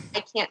so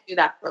I can't do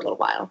that for a little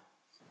while.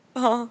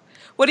 Oh,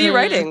 what are you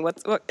writing?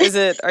 What is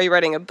it? Are you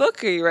writing a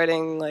book? Or are you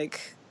writing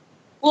like...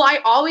 Well,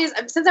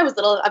 since I was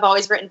little, I've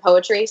always written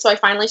poetry. So I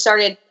finally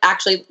started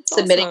actually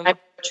submitting my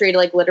poetry to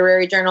like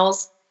literary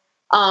journals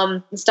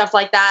and stuff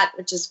like that,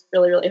 which is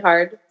really, really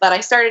hard. But I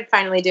started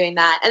finally doing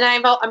that. And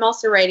I'm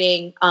also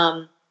writing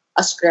a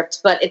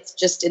script, but it's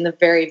just in the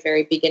very,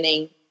 very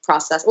beginning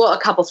process. Well,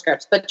 a couple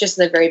scripts, but just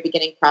in the very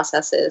beginning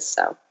processes.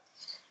 So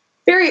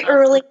very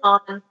early on.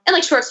 And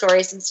like short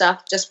stories and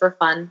stuff just for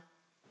fun.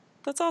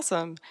 That's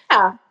awesome.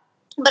 Yeah.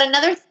 But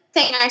another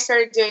thing I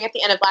started doing at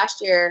the end of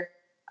last year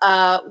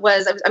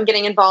I'm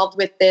getting involved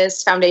with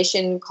this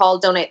foundation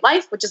called Donate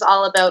Life, which is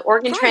all about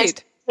organ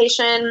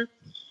transplantation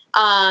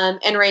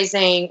and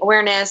raising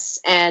awareness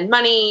and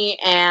money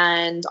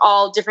and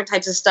all different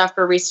types of stuff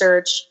for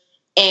research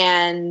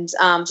and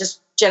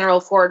just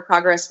general forward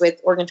progress with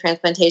organ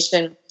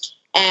transplantation.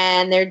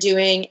 And they're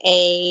doing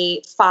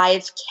a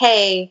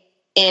 5K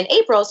in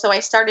April. So I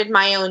started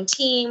my own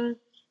team,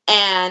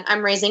 and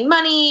I'm raising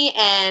money,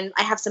 and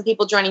I have some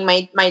people joining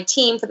my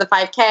team for the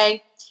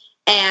 5K.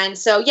 And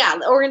so, yeah,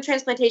 organ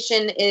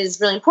transplantation is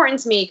really important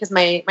to me because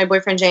my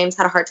boyfriend James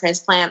had a heart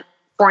transplant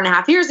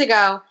 4.5 years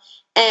ago.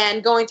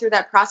 And going through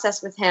that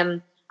process with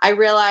him, I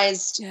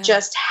realized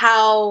just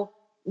how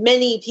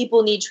many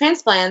people need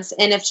transplants.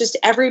 And if just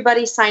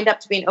everybody signed up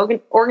to be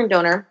an organ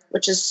donor,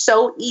 which is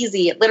so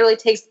easy, it literally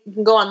you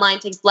can go online,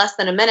 it takes less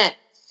than a minute,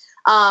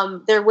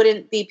 there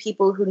wouldn't be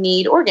people who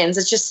need organs.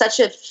 It's just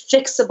such a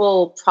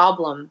fixable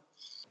problem.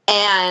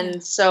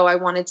 And so I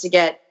wanted to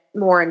get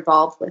more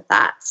involved with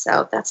that.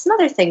 So that's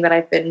another thing that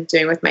I've been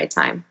doing with my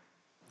time.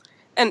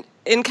 And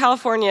in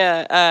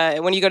California,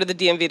 when you go to the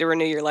DMV to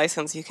renew your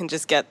license, you can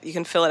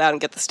fill it out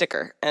and get the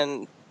sticker.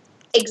 And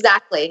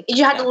exactly.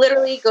 You had to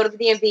literally go to the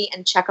DMV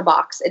and check a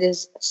box. It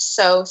is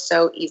so,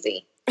 so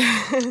easy.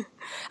 I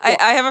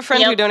have a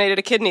friend who donated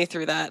a kidney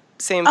through that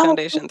same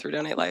foundation, through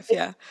Donate Life.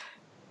 Yeah.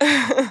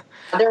 They're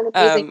an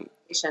amazing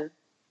foundation.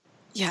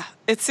 Yeah,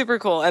 it's super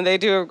cool. And they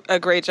do a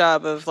great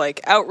job of like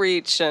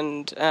outreach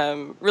and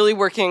really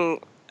working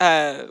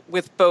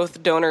with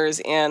both donors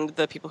and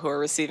the people who are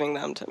receiving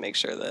them to make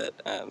sure that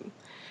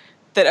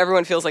that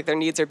everyone feels like their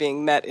needs are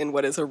being met in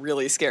what is a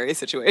really scary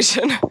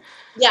situation.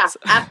 Yeah,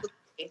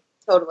 absolutely.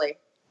 Totally.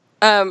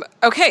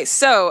 Okay,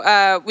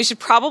 so we should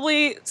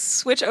probably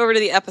switch over to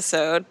the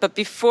episode, but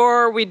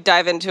before we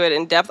dive into it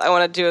in depth, I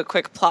want to do a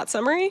quick plot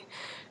summary.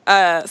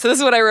 So this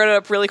is what I wrote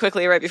up really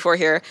quickly right before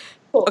here.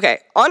 Cool. Okay,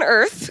 on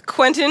Earth,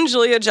 Quentin,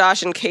 Julia,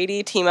 Josh, and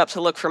Katie team up to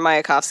look for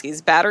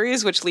Mayakovsky's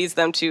batteries, which leads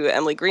them to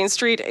Emily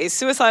Greenstreet, a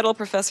suicidal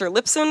Professor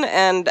Lipson,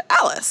 and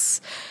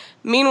Alice.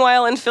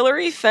 Meanwhile, in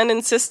Fillory, Fen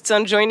insists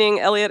on joining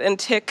Elliot and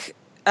Tick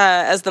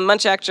as the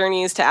Munchak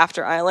journeys to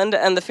After Island,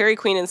 and the Fairy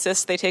Queen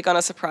insists they take on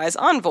a surprise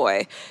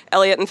envoy,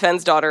 Elliot and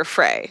Fen's daughter,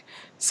 Frey.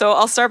 So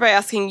I'll start by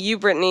asking you,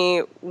 Brittany,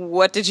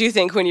 what did you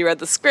think when you read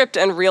the script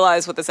and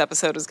realized what this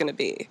episode was going to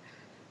be?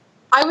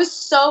 I was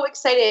so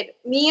excited.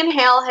 Me and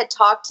Hale had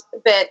talked a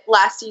bit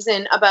last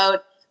season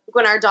about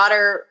when our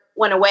daughter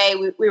went away.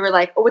 We were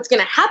like, "Oh, what's going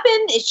to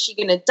happen? Is she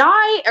going to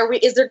die? Are we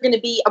going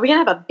to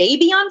have a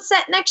baby on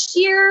set next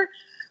year?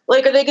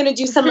 Like, are they going to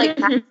do some like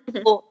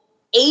magical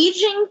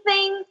aging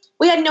thing?"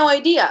 We had no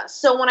idea.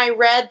 So when I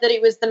read that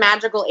it was the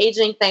magical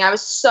aging thing, I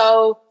was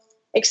so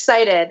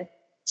excited.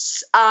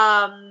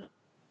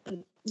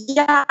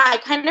 Yeah, I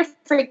kind of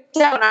freaked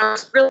out, and I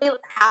was really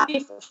happy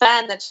for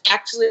Fen that she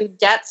actually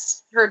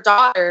gets her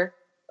daughter,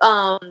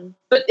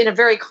 but in a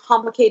very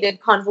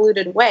complicated,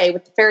 convoluted way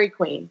with the Fairy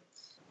Queen.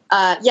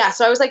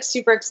 So I was like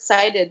super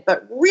excited,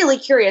 but really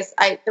curious.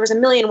 There was a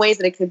million ways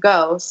that it could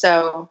go.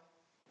 So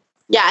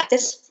yeah, at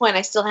this point,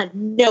 I still had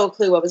no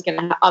clue what was going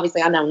to happen.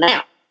 Obviously, I know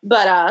now,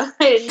 but I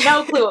had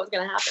no clue what was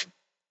going to happen.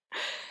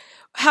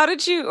 How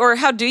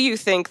do you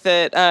think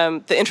that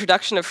the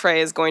introduction of Frey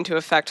is going to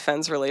affect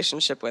Fen's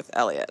relationship with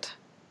Elliot?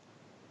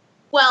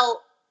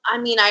 Well, I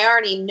mean, I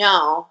already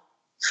know.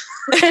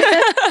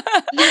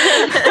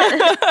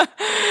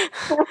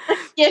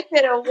 Give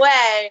it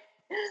away.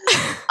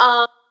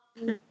 But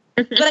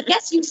I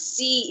guess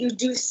you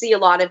do see a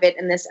lot of it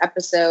in this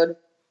episode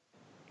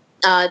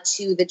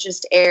too that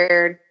just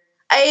aired.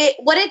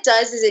 What it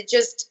does is it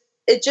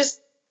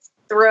just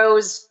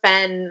throws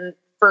Fen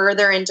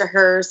further into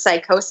her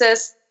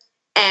psychosis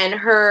and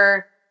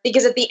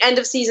because at the end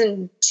of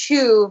season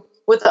 2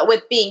 with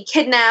being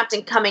kidnapped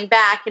and coming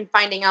back and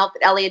finding out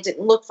that Elliot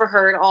didn't look for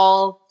her at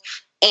all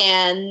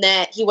and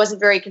that he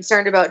wasn't very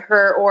concerned about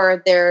her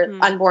or their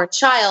unborn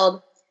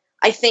child,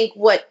 I think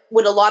what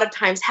would a lot of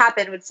times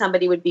happen when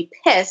somebody would be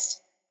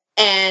pissed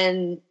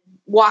and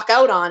walk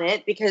out on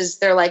it because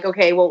they're like,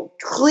 okay, well,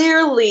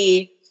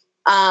 clearly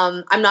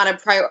I'm not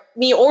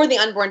me or the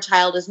unborn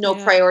child is no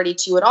priority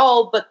to you at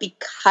all, but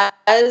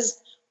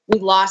because we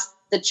lost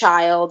the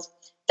child,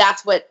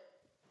 that's what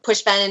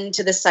pushed Fen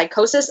into this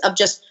psychosis of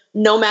just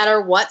no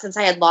matter what, since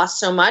I had lost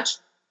so much,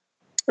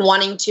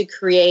 wanting to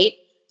create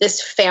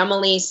this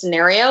family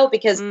scenario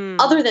because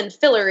other than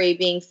Fillory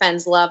being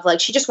Fen's love,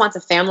 like she just wants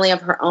a family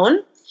of her own.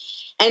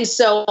 And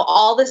so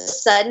all of a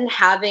sudden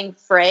having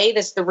Frey,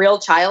 the real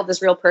child,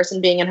 this real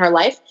person being in her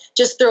life,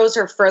 just throws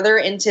her further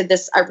into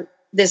this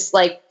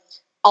like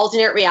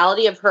alternate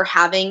reality of her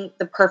having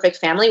the perfect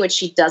family, which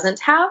she doesn't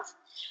have.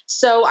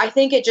 So I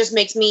think it just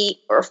makes me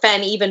or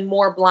Fen even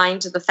more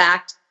blind to the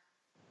fact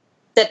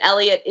that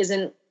Elliot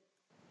isn't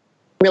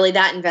really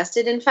that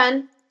invested in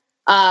Fen.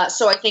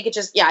 So I think it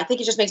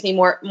just makes me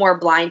more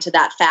blind to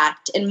that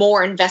fact and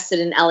more invested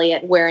in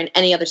Elliot, where in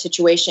any other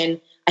situation,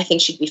 I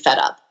think she'd be fed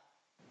up,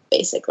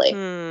 basically.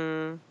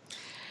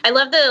 I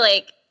love the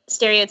like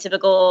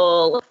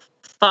stereotypical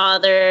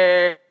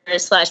father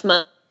 /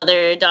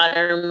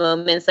 mother-daughter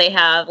moments they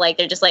have. Like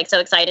they're just like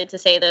so excited to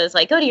say those,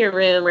 like, go to your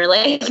room or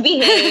like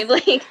behave.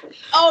 Like,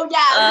 oh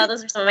yeah,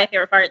 those are some of my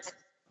favorite parts.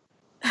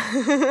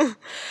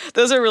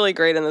 Those are really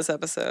great in this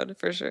episode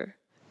for sure.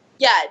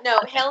 Yeah, no,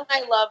 Hale and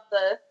I love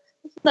the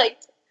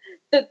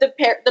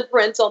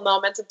parental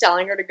moments of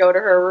telling her to go to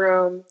her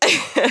room.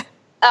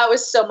 That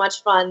was so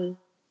much fun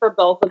for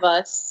both of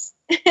us.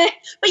 But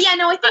yeah,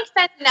 no, I think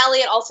Fen and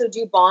Elliot also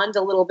do bond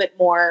a little bit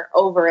more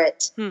over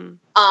it. Because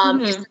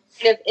they're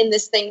kind of in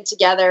this thing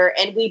together,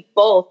 and we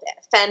both,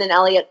 Fen and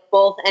Elliot,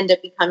 both end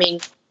up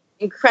becoming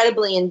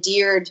incredibly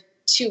endeared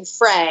to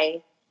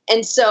Frey.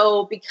 And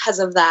so because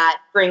of that,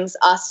 brings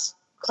us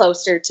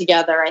closer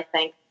together, I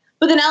think.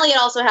 But then Elliot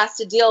also has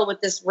to deal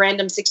with this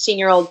random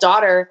 16-year-old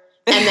daughter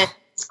and then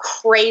this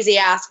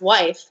crazy-ass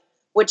wife,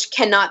 which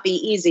cannot be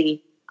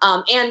easy,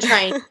 and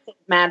trying to think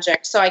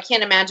magic. So I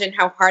can't imagine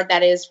how hard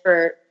that is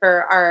for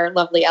our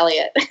lovely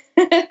Elliot.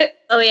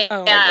 Oh, yeah.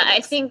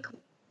 I think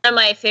one of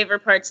my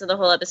favorite parts of the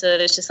whole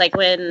episode is just like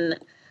when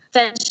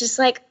Fen's just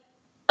like,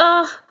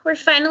 oh, we're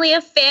finally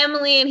a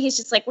family. And he's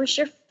just like, we're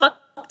sure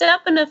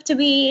fucked up enough to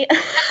be.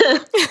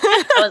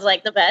 That was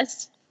like the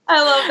best.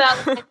 I love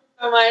that line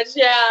so much.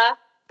 Yeah.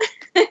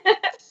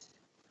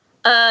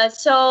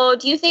 So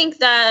do you think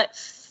that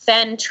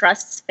Fen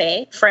trusts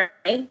Frey?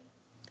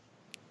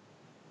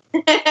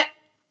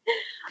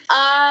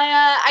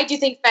 I do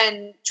think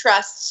Fen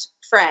trusts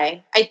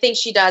Frey. I think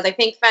she does. I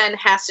think Fen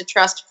has to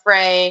trust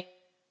Frey,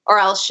 or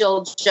else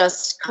she'll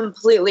just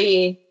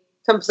completely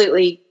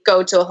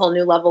go to a whole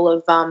new level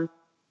of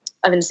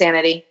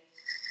insanity.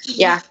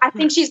 Yeah, I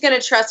think she's going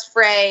to trust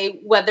Frey,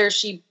 whether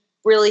she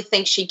really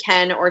thinks she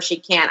can or she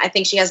can't. I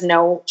think she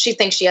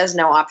thinks she has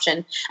no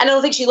option. And I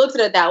don't think she looks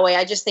at it that way.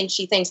 I just think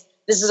she thinks,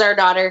 this is our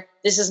daughter,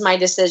 this is my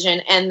decision,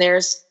 and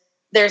there's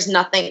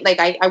nothing, like,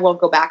 I won't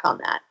go back on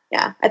that.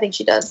 Yeah, I think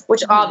she does,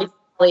 which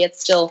obviously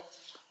it's still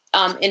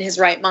in his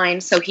right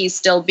mind, so he's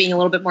still being a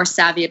little bit more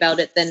savvy about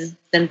it than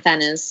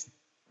Fen is.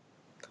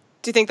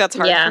 Do you think that's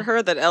hard for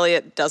her, that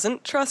Elliot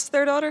doesn't trust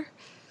their daughter?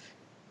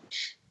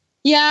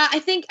 Yeah, I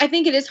think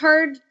it is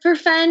hard for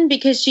Fen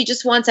because she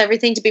just wants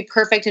everything to be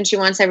perfect and she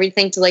wants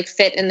everything to like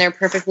fit in their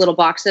perfect little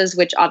boxes,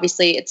 which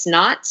obviously it's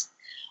not.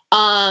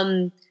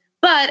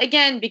 But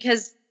again,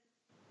 because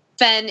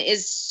Fen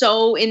is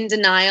so in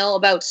denial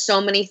about so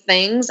many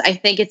things, I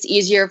think it's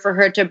easier for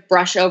her to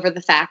brush over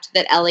the fact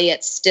that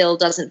Elliot still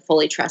doesn't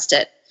fully trust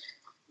it.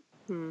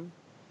 I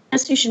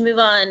guess we should move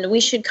on.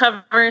 We should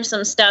cover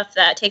some stuff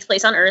that takes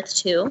place on Earth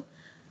too.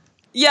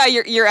 Yeah,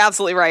 you're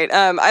absolutely right.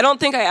 I don't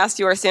think I asked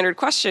you our standard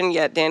question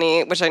yet,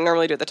 Danny, which I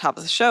normally do at the top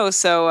of the show.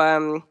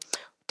 So,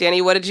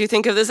 Danny, what did you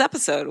think of this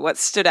episode? What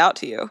stood out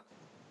to you?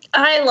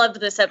 I loved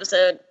this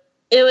episode.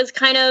 It was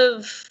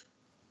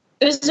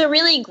a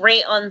really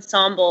great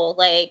ensemble.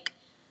 Like,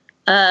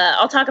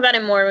 I'll talk about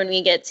it more when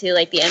we get to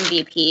like the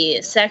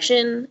MVP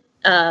section.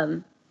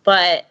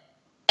 But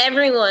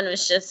everyone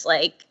was just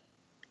like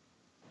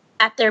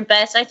at their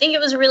best. I think it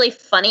was a really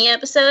funny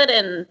episode,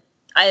 and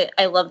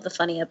I love the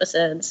funny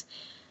episodes.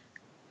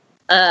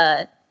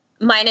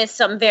 Minus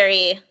some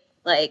very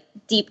like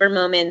deeper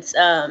moments.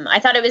 I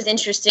thought it was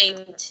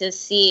interesting to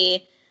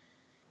see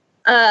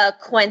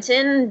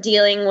Quentin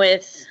dealing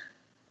with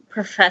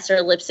Professor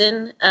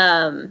Lipson.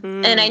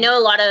 And I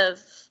know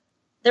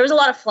there was a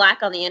lot of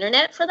flack on the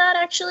internet for that,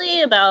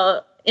 actually,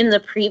 about in the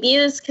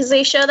previews, because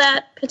they show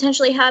that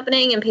potentially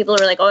happening, and people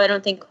were like, oh, I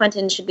don't think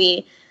Quentin should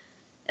be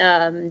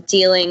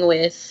dealing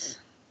with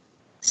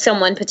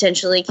someone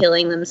potentially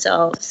killing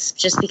themselves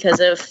just because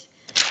of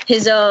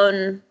his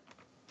own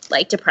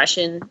like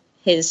depression,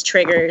 his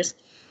triggers.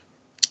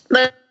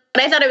 But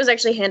I thought it was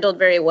actually handled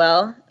very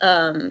well.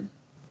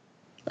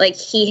 Like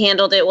he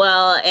handled it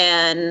well,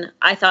 and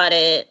I thought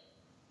I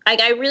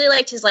really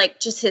liked his like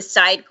just his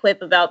side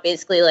quip about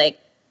basically like,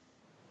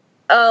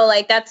 oh,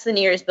 like that's the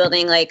nearest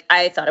building. Like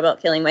I thought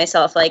about killing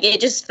myself. Like it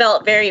just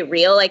felt very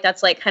real. Like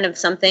that's like kind of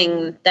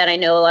something that I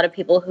know a lot of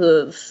people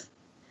who've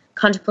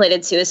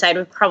contemplated suicide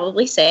would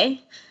probably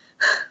say.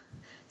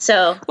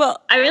 So,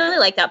 well, I really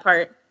like that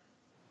part.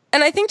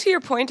 And I think to your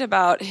point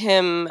about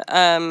him,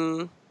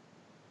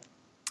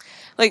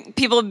 like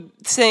people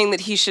saying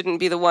that he shouldn't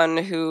be the one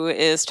who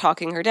is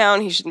talking her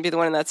down, he shouldn't be the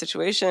one in that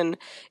situation.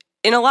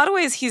 In a lot of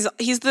ways,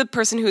 he's the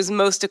person who's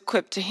most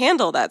equipped to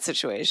handle that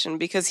situation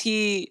because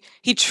he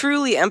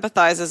truly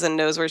empathizes and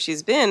knows where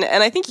she's been.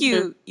 And I think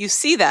you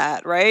see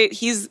that, right?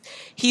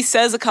 He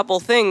says a couple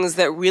things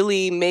that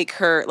really make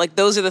her, like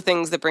those are the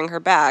things that bring her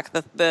back.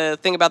 The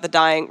thing about the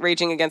dying,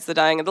 raging against the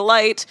dying of the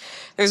light.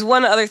 There's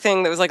one other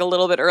thing that was like a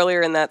little bit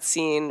earlier in that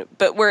scene,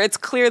 but where it's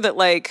clear that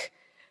like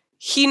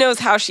he knows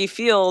how she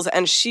feels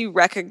and she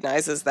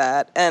recognizes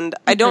that. And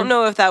I don't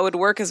know if that would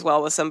work as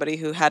well with somebody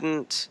who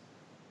hadn't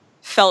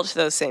felt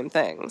those same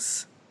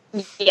things.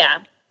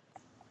 Yeah.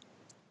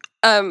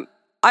 I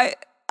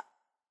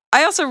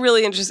also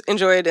really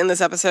enjoyed in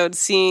this episode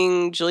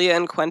seeing Julia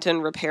and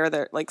Quentin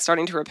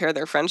starting to repair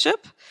their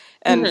friendship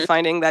and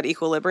finding that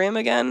equilibrium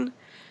again.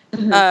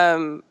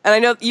 And I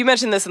know you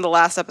mentioned this in the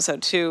last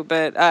episode too,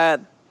 but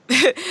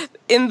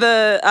in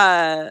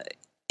the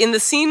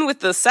scene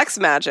with the sex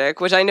magic,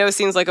 which I know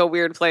seems like a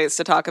weird place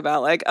to talk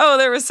about, like, oh,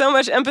 there was so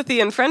much empathy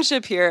and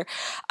friendship here.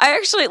 I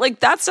actually, like,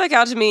 that stuck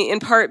out to me in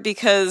part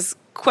because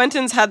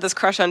Quentin's had this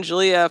crush on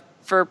Julia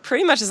for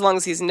pretty much as long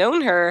as he's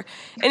known her,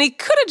 and he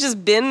could have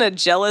just been a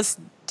jealous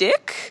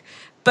dick,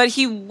 but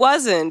he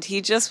wasn't. He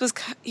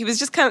was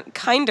just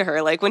kind to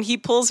her. Like, when he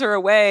pulls her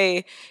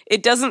away,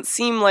 it doesn't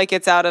seem like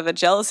it's out of a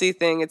jealousy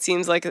thing. It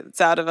seems like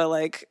it's out of a,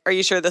 like, are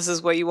you sure this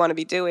is what you want to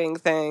be doing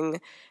thing?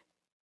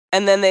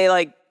 And then they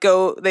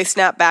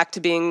snap back to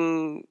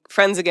being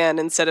friends again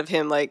instead of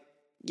him like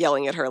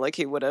yelling at her like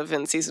he would have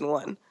in season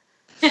 1.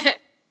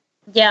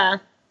 Yeah.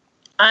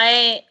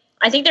 I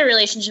think their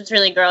relationship's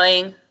really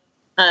growing.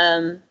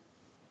 A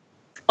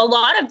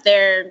lot of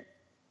their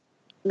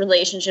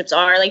relationships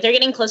are like they're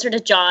getting closer to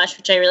Josh,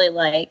 which I really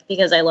like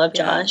because I love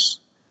Josh.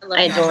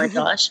 I adore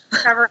Josh.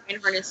 Trevor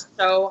Einhorn is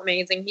so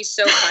amazing. He's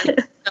so fun,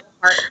 so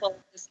heartful.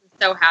 I'm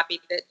so happy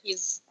that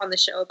he's on the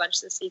show a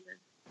bunch this season.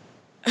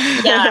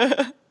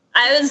 Yeah.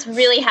 I was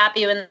really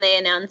happy when they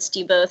announced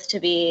you both to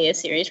be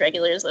series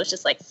regulars. I was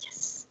just like,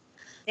 yes.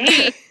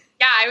 Dang.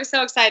 Yeah, I was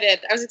so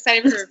excited. I was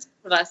excited for us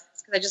because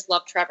I just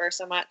love Trevor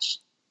so much.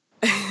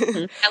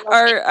 I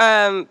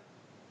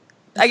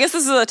guess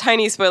this is a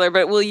tiny spoiler,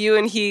 but will you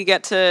and he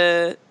get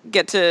to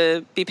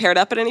be paired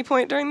up at any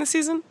point during the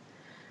season?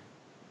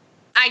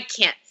 I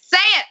can't say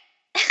it.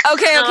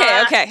 Okay.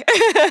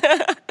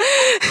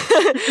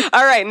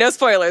 All right, no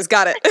spoilers.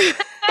 Got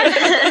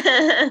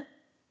it.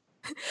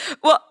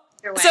 Well,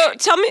 so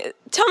tell me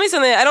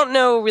something. I don't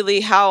know really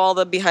how all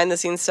the behind the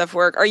scenes stuff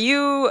work. Were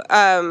you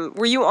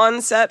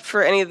on set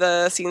for any of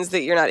the scenes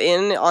that you're not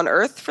in on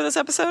Earth for this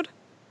episode?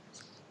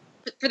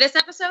 For this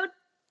episode?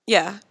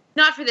 Yeah.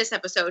 Not for this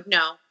episode,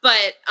 no.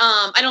 But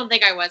I don't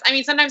think I was. I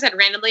mean, sometimes I'd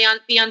randomly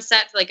be on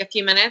set for like a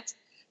few minutes.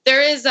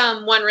 There is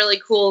one really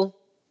cool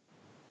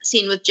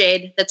scene with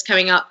Jade that's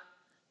coming up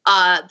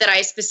that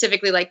I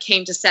specifically like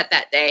came to set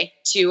that day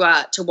to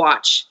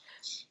watch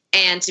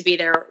and to be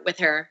there with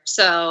her.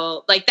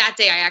 So like that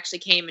day I actually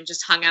came and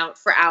just hung out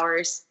for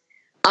hours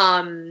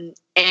and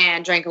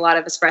drank a lot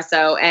of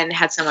espresso and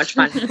had so much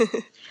fun.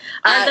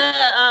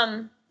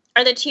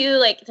 Are the two,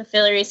 like, the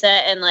Fillory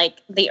set and, like,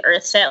 the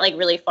Earth set, like,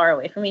 really far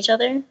away from each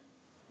other?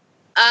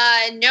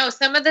 No,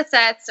 some of the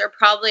sets are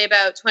probably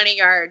about 20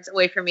 yards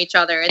away from each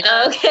other.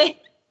 Okay.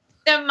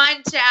 The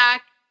Muntjac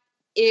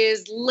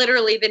is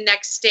literally the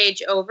next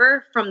stage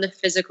over from the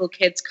Physical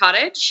Kids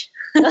Cottage.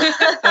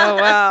 Oh,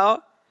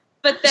 wow.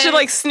 But then, you should,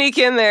 like, sneak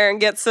in there and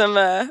get some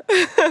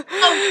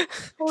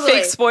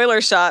fake spoiler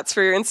shots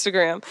for your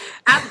Instagram.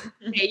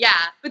 Absolutely, yeah.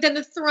 But then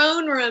the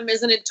throne room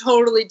is in a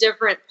totally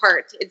different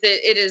part. It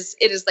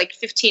is like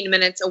 15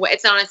 minutes away.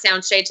 It's on a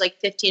soundstage like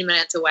 15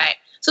 minutes away.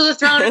 So the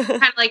throne is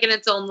kind of like in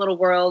its own little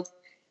world.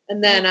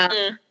 And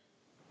then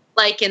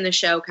like in the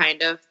show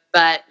kind of.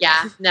 But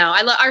yeah, no,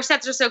 our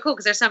sets are so cool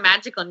because they're so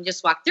magical and you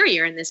just walk through.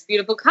 You're in this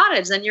beautiful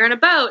cottage, then you're in a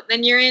boat,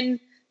 then you're in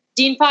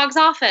Dean Fogg's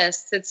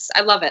office. I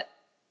love it.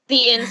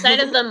 The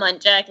inside of the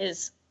Muntjac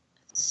is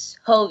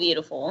so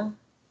beautiful.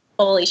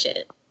 Holy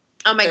shit.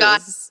 Oh my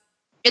God.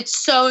 It's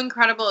so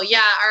incredible.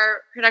 Yeah,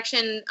 our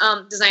production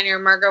designer,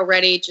 Margot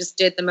Reddy, just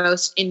did the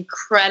most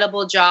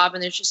incredible job.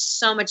 And there's just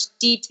so much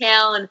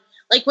detail. And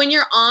like when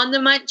you're on the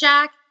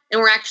Muntjac and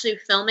we're actually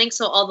filming,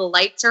 so all the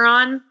lights are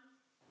on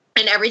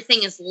and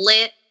everything is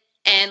lit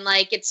and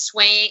like it's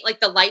swaying, like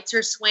the lights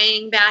are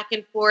swaying back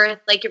and forth.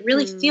 Like it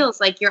really feels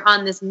like you're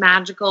on this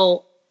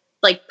magical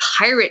like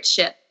pirate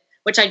ship,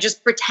 which I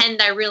just pretend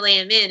I really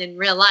am in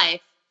real life.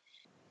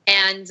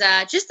 And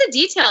just the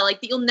detail, like,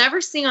 that you'll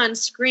never see on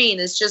screen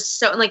is just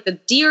so, like, the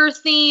deer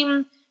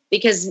theme,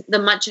 because the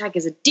Muntjac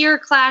is a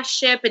deer-class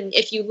ship, and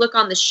if you look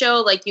on the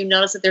show, like, you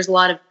notice that there's a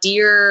lot of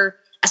deer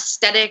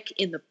aesthetic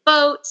in the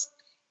boat,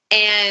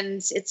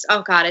 and it's,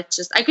 oh, God, it's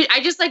just, I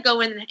just, like, go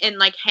in and,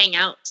 like, hang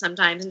out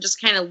sometimes and just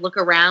kind of look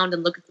around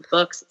and look at the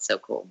books. It's so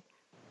cool.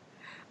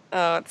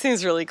 Oh, it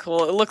seems really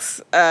cool. It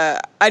looks,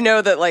 I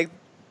know that, like,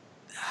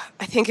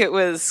 I think it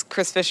was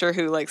Chris Fisher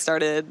who like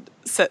started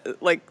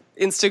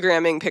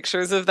Instagramming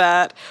pictures of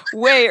that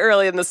way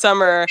early in the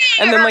summer,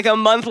 and then like a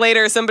month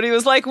later somebody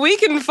was like, we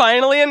can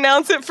finally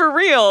announce it for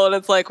real, and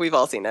it's like we've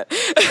all seen it.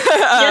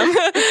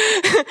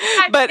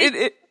 But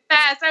it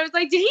fast. I was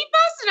like, did he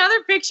post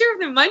another picture of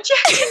the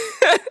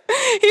Muntjac?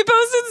 He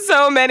posted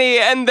so many,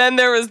 and then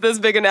there was this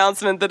big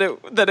announcement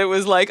that it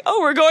was like,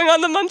 oh, we're going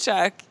on the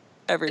Muntjac.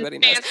 Everybody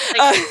knows.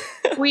 Like,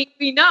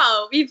 we've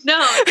known.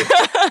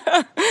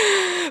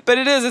 But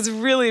it's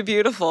really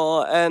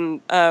beautiful.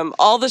 And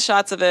all the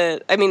shots of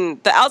it, I mean,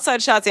 the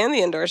outside shots and the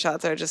indoor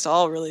shots are just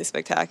all really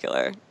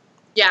spectacular.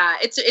 Yeah,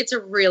 it's a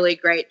really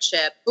great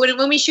ship.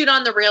 When we shoot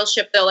on the real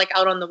ship, though, like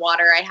out on the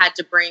water, I had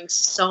to bring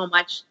so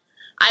much.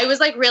 I was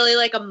like really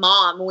like a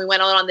mom when we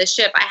went out on this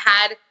ship. I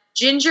had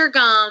ginger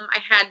gum. I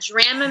had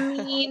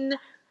Dramamine.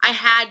 I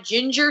had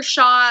ginger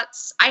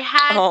shots. I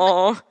had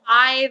like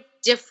 5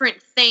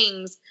 different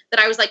things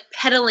that I was like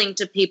peddling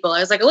to people. I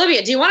was like,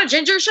 Olivia, do you want a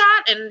ginger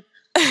shot? And,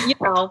 you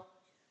know,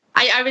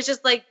 I was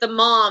just like the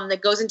mom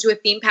that goes into a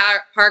theme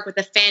park with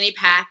a fanny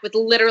pack with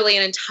literally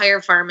an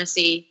entire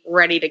pharmacy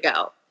ready to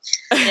go.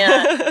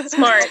 Yeah,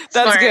 smart.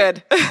 That's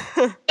good.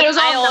 It was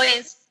all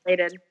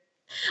related.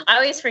 I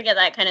always forget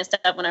that kind of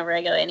stuff whenever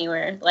I go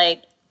anywhere.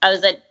 Like, I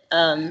was at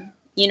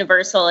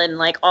Universal, and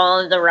like all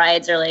of the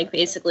rides are like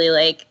basically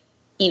like,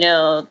 you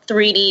know,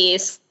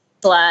 3D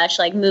 /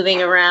 like moving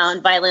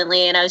around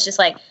violently, and I was just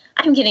like,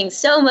 I'm getting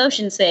so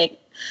motion sick.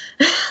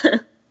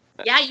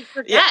 Yeah, you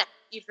forget. Yeah.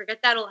 You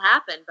forget that'll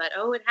happen, but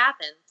it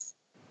happens.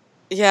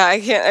 Yeah, I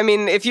can't. I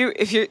mean, if you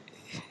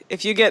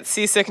get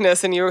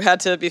seasickness and you had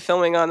to be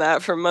filming on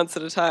that for months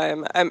at a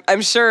time,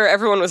 I'm sure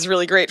everyone was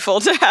really grateful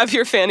to have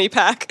your fanny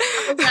pack.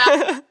 Oh,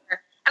 yeah.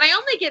 And I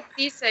only get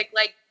seasick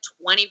like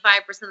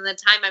 25% of the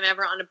time I'm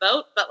ever on a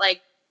boat, but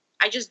like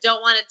I just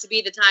don't want it to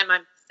be the time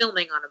I'm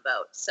filming on a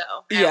boat. So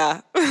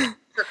yeah.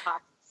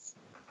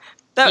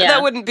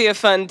 That wouldn't be a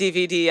fun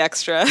DVD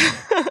extra.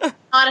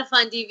 Not a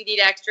fun DVD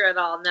extra at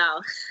all,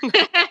 no.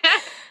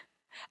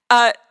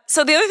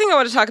 So the other thing I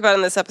want to talk about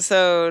in this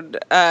episode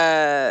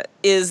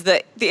is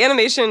that the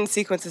animation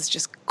sequence is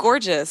just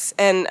gorgeous.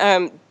 And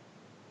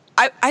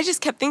I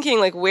just kept thinking,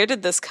 like, where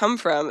did this come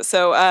from?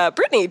 So,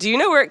 Brittany, do you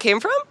know where it came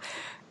from?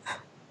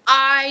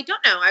 I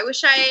don't know. I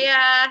wish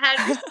I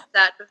had researched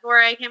that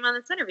before I came on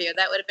this interview.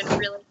 That would have been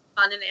really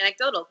fun and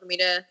anecdotal for me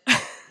to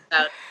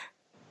about.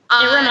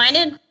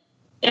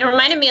 It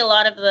reminded me a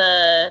lot of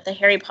the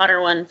Harry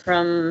Potter one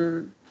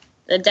from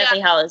the Deathly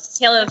Hallows,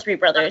 Tale of the Three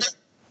Brothers.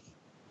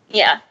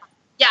 Yeah.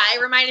 Yeah,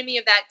 it reminded me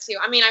of that too.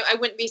 I mean, I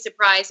wouldn't be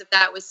surprised if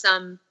that was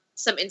some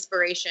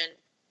inspiration.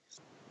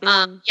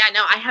 I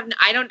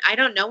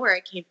don't know where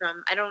it came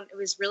from. It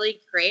was really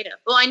creative.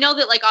 Well, I know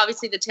that like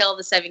obviously the Tale of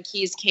the Seven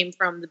Keys came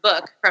from the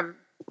book, from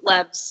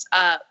Lev's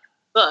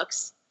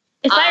books.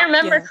 If I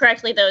remember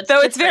correctly though,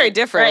 it's very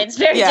different. Right? It's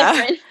very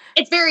different.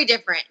 It's very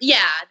different.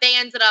 Yeah, they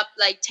ended up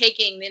like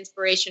taking the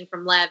inspiration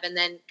from Lev and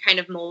then kind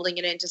of molding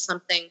it into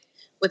something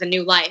with a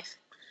new life.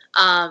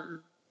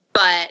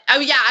 But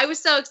I was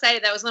so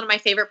excited. That was one of my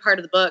favorite part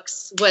of the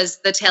books was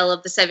the Tale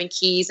of the Seven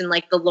Keys and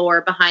like the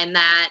lore behind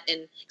that.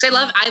 And because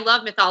I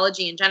love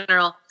mythology in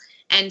general,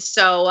 and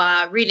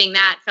so reading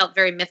that felt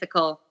very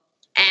mythical.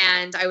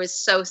 And I was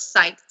so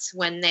psyched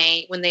when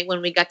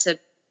we got to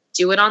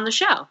do it on the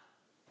show.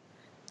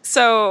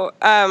 So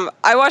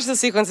I watched the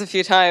sequence a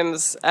few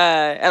times,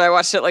 and I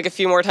watched it like a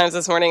few more times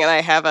this morning, and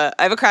I have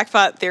a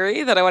crackpot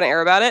theory that I want to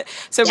air about it.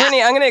 So,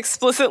 Brittany, I'm going to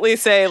explicitly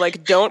say,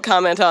 like, don't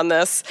comment on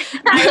this.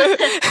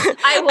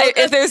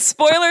 If there's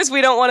spoilers, we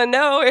don't want to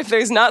know. If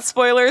there's not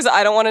spoilers,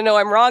 I don't want to know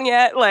I'm wrong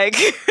yet. Like,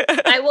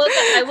 I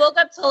woke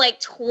up to like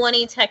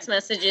 20 text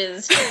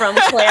messages from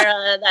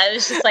Clara that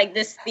was just like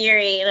this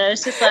theory, and I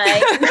was just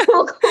like,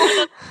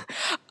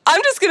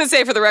 I'm just going to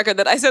say for the record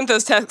that I sent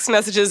those text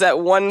messages at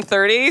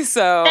 1:30,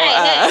 so...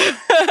 Hey.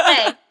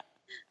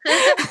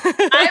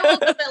 I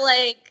woke up at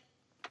like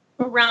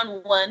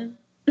around 1.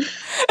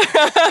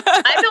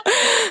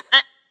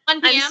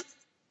 1 p.m.?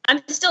 I'm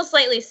still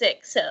slightly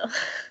sick, so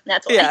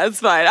that's why. Yeah,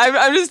 it's fine.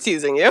 I'm just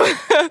teasing you.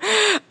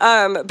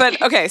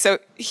 But okay, so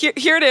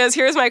here it is.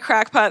 Here's my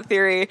crackpot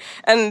theory.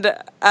 And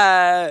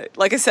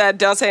like I said,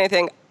 don't say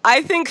anything.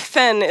 I think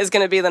Fen is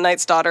going to be the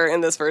Knight's daughter in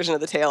this version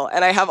of the tale,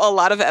 and I have a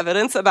lot of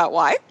evidence about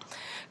why.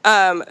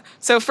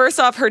 So first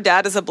off, her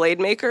dad is a blade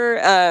maker,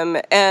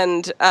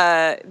 and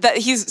that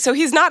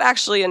he's not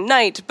actually a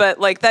knight, but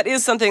like that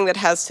is something that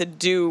has to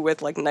do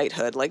with like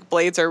knighthood. Like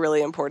blades are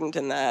really important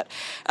in that.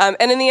 And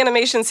in the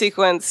animation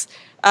sequence,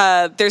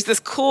 there's this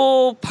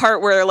cool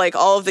part where like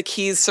all of the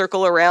keys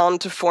circle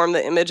around to form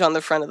the image on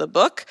the front of the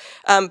book.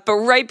 But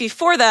right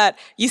before that,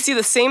 you see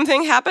the same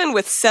thing happen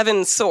with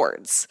 7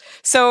 swords.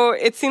 So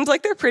it seems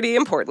like they're pretty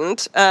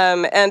important.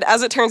 And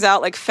as it turns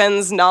out, like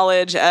Fen's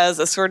knowledge as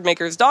a sword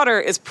maker's daughter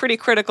is pretty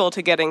critical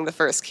to getting the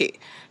first key.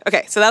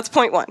 Okay, so that's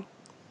point 1.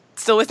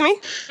 Still with me?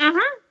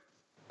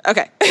 Mm-hmm.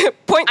 Okay,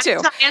 point 2.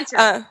 Tough answer,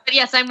 but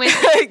yes, I'm with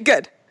you.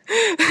 Good.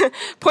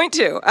 Point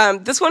 2.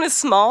 This one is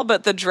small,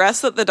 but the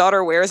dress that the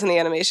daughter wears in the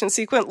animation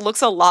sequence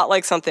looks a lot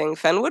like something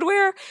Fen would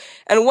wear.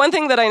 And one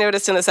thing that I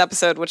noticed in this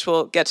episode, which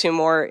we'll get to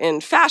more in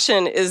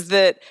fashion, is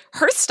that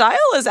her style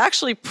is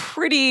actually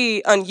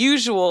pretty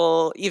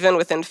unusual, even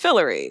within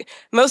Fillory.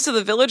 Most of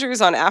the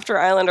villagers on After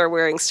Island are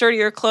wearing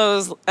sturdier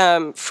clothes.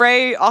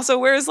 Frey also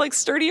wears like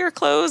sturdier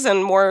clothes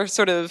and more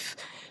sort of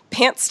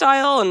pants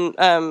style and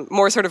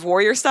more sort of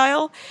warrior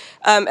style.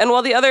 And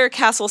while the other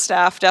castle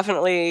staff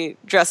definitely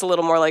dress a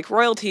little more like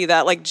royalty,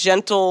 that like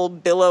gentle,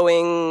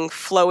 billowing,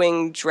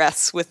 flowing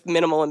dress with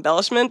minimal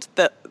embellishment,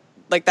 that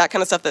like that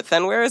kind of stuff that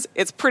Fen wears,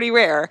 it's pretty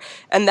rare.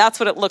 And that's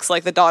what it looks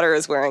like the daughter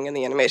is wearing in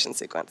the animation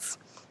sequence.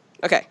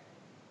 Okay,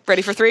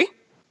 ready for 3?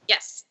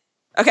 Yes.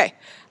 Okay.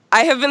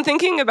 I have been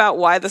thinking about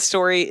why the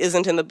story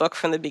isn't in the book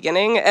from the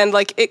beginning, and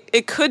like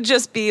it could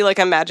just be like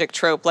a magic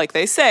trope, like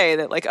they say,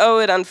 that like, oh,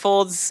 it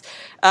unfolds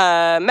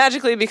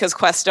magically because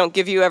quests don't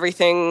give you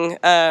everything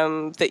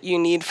that you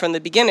need from the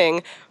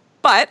beginning,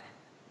 but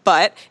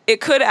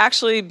it could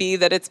actually be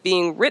that it's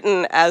being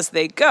written as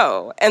they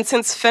go. And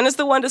since Fen is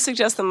the one to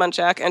suggest the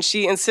Muntjac, and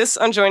she insists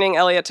on joining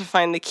Elliot to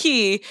find the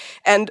key,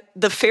 and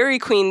the Fairy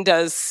Queen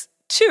does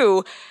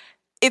too,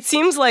 it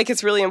seems like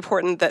it's really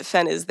important that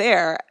Fen is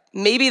there.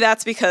 Maybe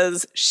that's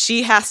because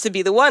she has to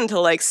be the one to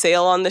like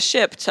sail on the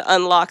ship to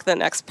unlock the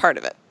next part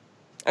of it.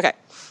 Okay.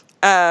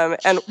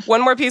 And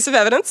one more piece of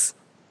evidence.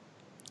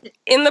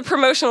 In the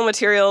promotional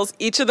materials,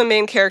 each of the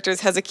main characters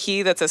has a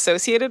key that's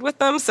associated with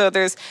them. So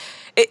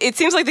it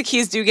seems like the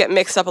keys do get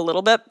mixed up a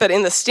little bit, but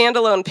in the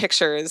standalone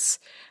pictures,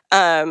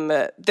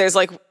 there's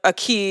like a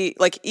key,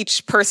 like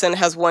each person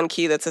has one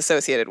key that's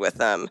associated with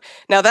them.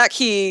 Now that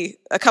key,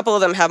 a couple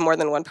of them have more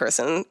than one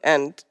person,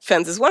 and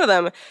Fen's is one of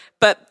them,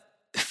 but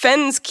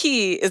Fen's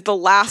key is the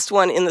last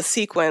one in the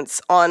sequence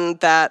on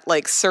that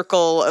like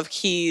circle of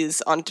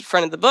keys on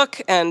front of the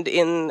book and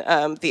in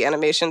the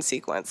animation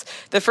sequence.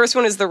 The first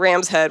one is the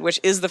ram's head, which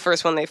is the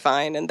first one they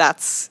find, and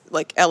that's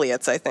like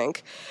Elliot's, I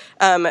think.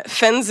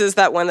 Fen's is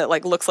that one that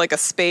like looks like a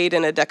spade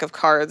in a deck of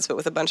cards, but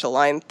with a bunch of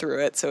line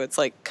through it, so it's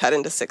like cut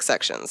into 6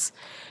 sections.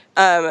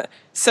 That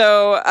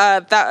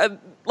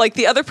like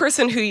the other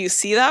person who you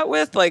see that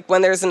with, like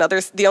when there's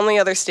the only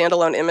other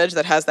standalone image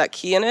that has that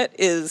key in it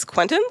is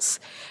Quentin's.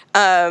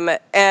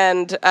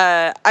 And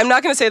I'm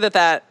not going to say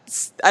that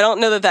I don't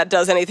know that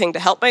does anything to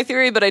help my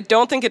theory, but I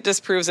don't think it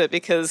disproves it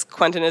because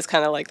Quentin is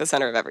kind of like the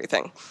center of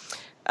everything.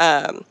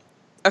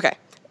 Okay.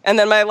 And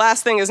then my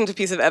last thing isn't a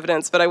piece of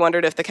evidence, but I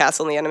wondered if the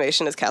castle in the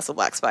animation is Castle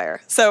Blackspire.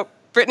 So,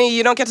 Brittany,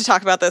 you don't get to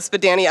talk about this,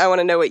 but Danny, I want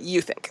to know what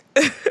you think.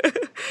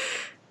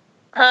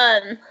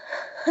 I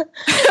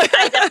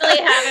definitely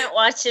haven't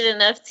watched it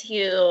enough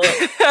to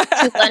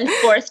lend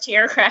forth to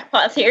your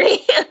crackpot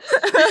theory.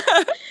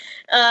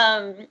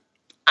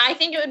 I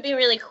think it would be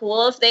really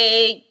cool if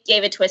they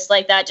gave a twist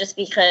like that, just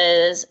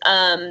because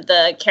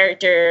the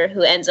character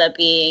who ends up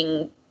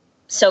being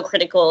so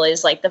critical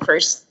is like the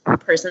first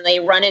person they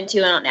run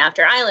into on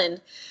After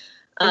Island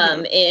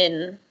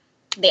in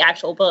the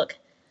actual book.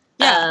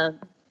 Yeah.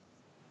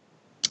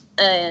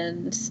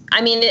 And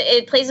I mean,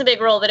 it plays a big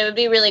role, but it would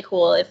be really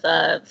cool if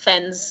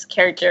Fenn's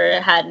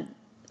character had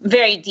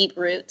very deep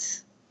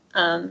roots.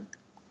 I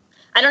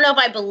don't know if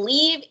I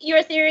believe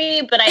your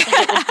theory, but I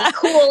think it would be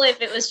cool if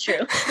it was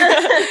true.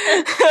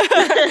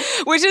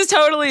 Which is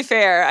totally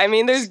fair. I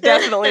mean, there's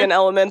definitely an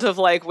element of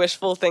like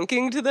wishful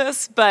thinking to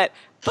this, but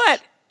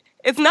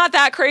it's not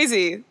that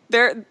crazy.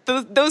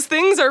 Those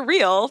things are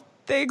real.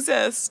 They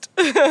exist.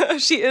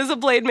 She is a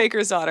blade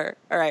maker's daughter.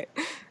 All right.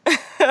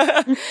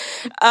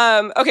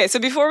 Okay, so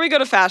before we go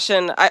to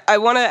fashion, I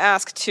want to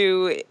ask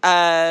too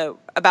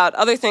about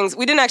other things.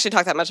 We didn't actually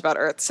talk that much about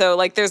Earth. So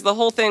like, there's the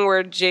whole thing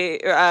where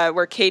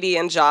Katie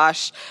and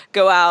Josh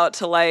go out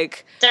to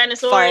like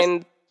Dinosaurs.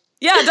 find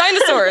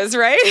dinosaurs,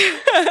 right?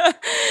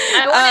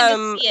 I wanted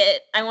to see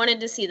it. I wanted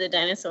to see the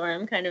dinosaur.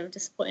 I'm kind of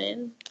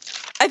disappointed.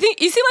 I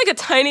think you see like a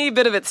tiny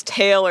bit of its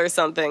tail or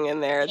something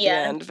in there at the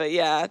end, but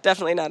yeah,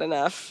 definitely not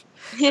enough.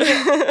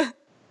 I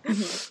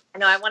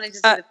know, I wanted to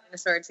see the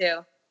dinosaur too.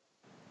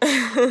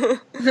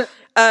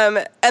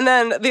 And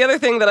then the other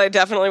thing that I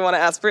definitely want to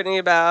ask Brittany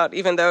about,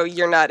 even though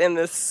you're not in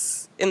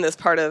this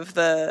part of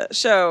the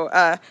show,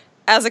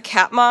 as a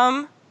cat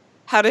mom,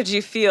 how did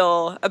you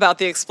feel about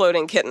the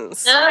exploding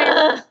kittens?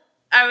 I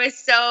was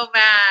so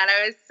mad.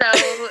 I was so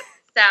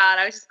sad.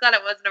 I was just glad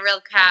it wasn't a real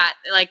cat,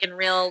 like in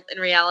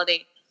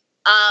reality.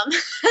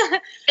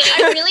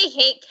 I really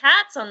hate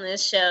cats on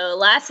this show.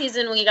 Last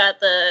season we got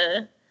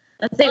the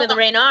thing with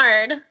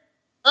Reynard.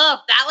 Oh,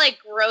 that like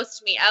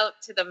grossed me out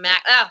to the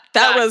max. Oh,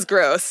 that was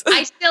gross.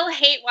 I still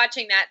hate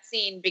watching that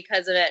scene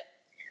because of it.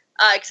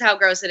 Because how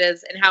gross it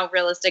is and how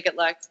realistic it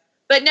looked.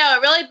 But no,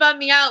 it really bummed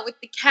me out with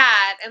the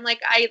cat. And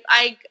like I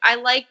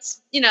liked,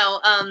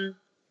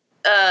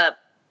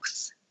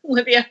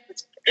 Olivia.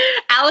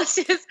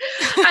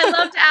 I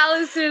loved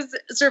Alice's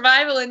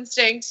survival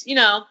instinct,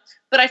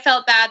 but I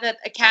felt bad that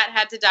a cat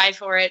had to die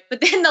for it.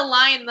 But then the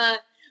line,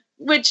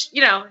 which,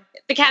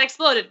 the cat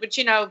exploded, which,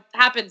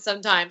 happens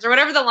sometimes, or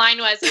whatever the line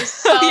was. It was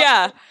so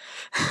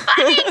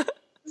funny.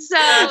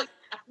 So,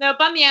 no, it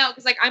bummed me out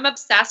because, like, I'm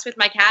obsessed with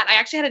my cat. I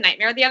actually had a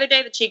nightmare the other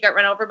day that she got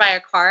run over by a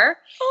car.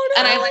 Oh,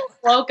 no. And I, like,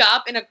 woke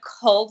up in a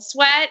cold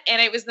sweat,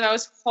 and it was the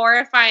most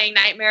horrifying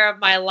nightmare of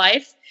my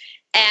life.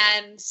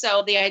 And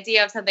so the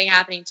idea of something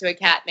happening to a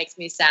cat makes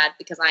me sad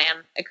because I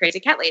am a crazy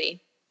cat lady.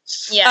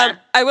 Yeah.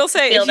 I will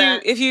say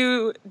if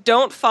you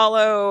don't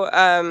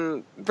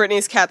follow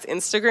Brittany's cat's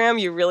Instagram,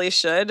 you really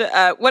should.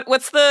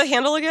 What's the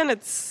handle again?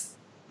 It's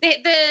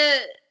the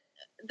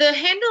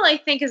handle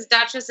I think is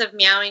Duchess of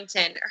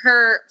Meowington.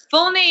 Her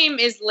full name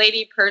is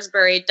Lady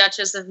Pursbury,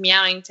 Duchess of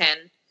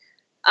Meowington.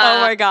 Oh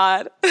my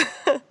God.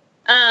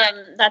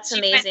 That's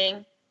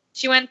amazing.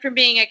 She went from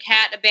being a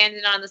cat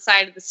abandoned on the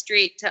side of the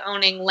street to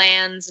owning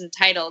lands and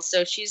titles.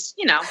 So she's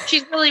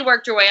really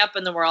worked her way up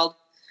in the world.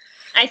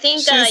 I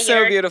think she's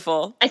so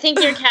beautiful. I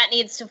think your cat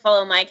needs to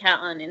follow my cat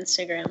on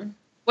Instagram.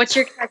 What's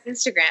your cat's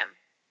Instagram?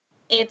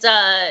 It's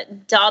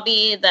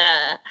Dobby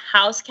the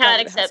house cat,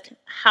 except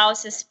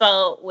house is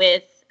spelled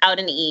without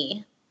an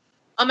E.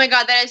 Oh my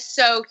God, that is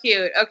so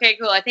cute. Okay,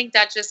 cool. I think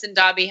Duchess and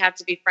Dobby have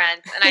to be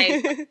friends, and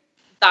I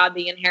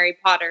Dobby and Harry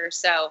Potter,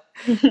 so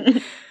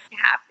happy.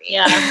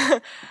 Yeah.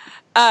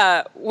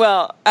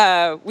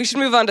 We should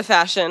move on to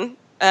fashion.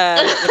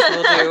 Which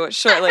we'll do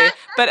shortly.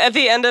 But at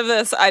the end of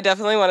this, I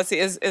definitely want to see,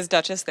 is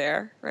Duchess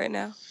there right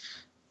now?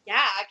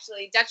 Yeah,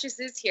 actually, Duchess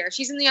is here.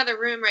 She's in the other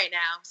room right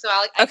now, so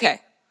I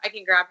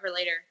can grab her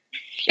later.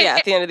 Yeah,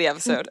 at the end of the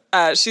episode.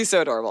 She's so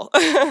adorable.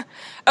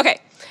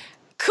 Okay,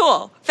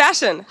 cool.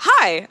 Fashion.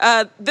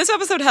 Hi. This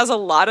episode has a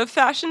lot of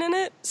fashion in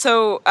it.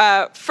 So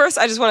first,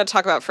 I just want to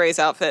talk about Frey's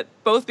outfit,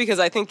 both because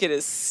I think it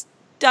is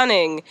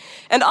stunning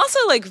and also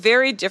like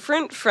very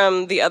different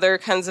from the other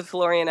kinds of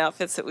Florian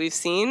outfits that we've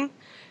seen.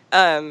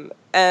 It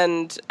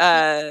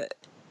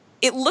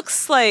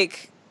looks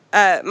like,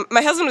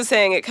 my husband was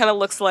saying it kind of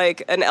looks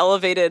like an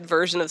elevated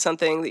version of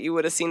something that you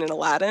would have seen in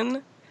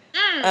Aladdin.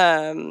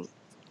 And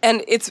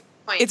it's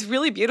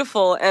really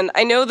beautiful. And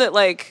I know that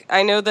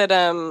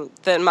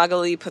that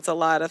Magali puts a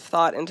lot of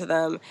thought into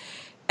them.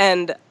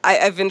 And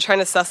I've been trying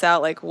to suss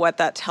out like what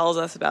that tells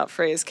us about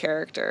Frey's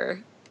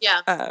character.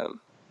 Yeah.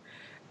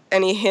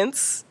 Any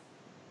hints?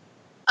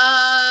 No,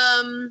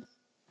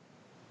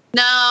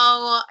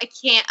 I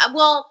can't.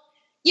 Well,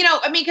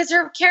 because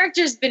her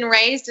character's been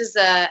raised as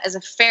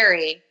a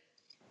fairy,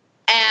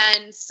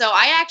 And so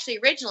I actually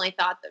originally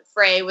thought that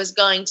Frey was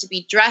going to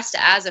be dressed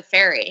as a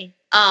fairy.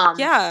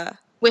 Yeah.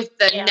 With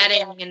the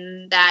netting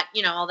and that,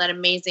 all that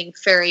amazing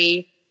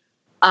fairy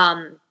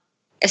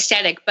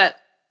aesthetic. But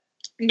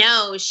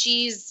no,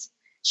 she's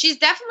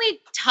definitely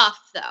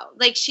tough though.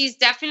 Like she's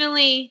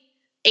definitely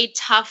a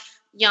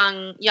tough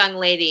young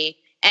lady.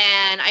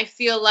 And I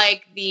feel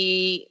like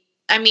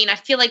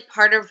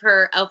part of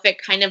her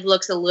outfit kind of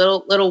looks a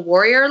little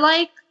warrior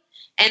like,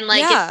 and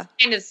like it's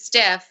kind of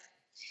stiff.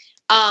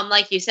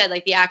 Like you said,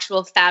 like the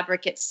actual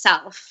fabric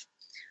itself.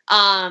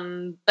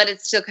 But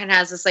it still kind of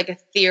has this like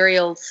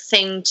ethereal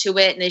thing to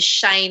it and is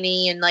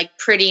shiny and like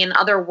pretty and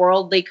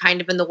otherworldly kind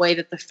of in the way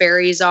that the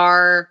fairies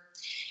are.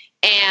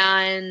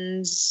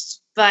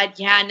 But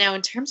yeah, no,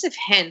 in terms of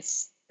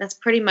hints, that's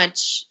pretty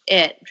much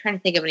it. I'm trying to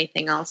think of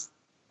anything else.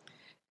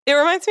 It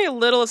reminds me a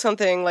little of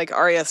something like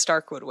Arya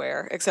Stark would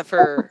wear, except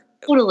for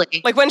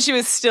totally like when she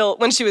was still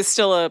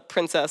a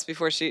princess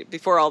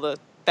before all the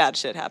bad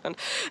shit happened.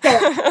 No,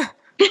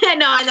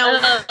 I know.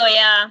 Oh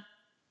yeah,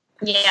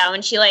 yeah.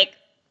 When she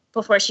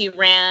before she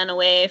ran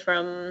away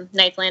from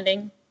Knight's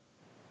Landing.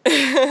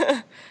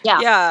 Yeah.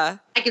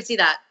 I could see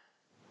that.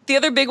 The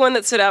other big one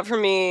that stood out for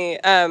me,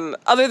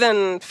 other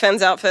than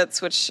Fenn's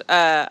outfits, which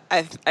I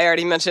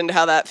already mentioned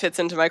how that fits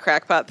into my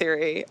crackpot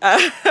theory,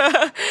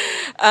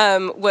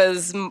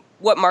 was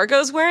what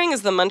Margot's wearing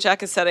as the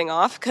Muntjac is setting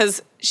off,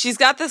 because she's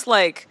got this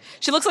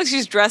she looks like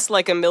she's dressed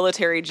like a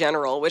military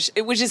general, which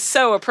is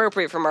so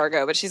appropriate for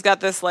Margot, but she's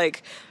got this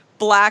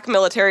black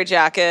military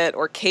jacket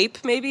or cape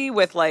maybe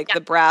with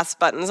the brass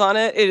buttons on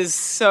it. It is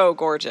so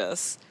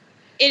gorgeous.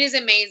 It is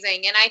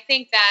amazing, and I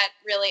think that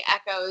really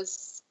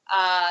echoes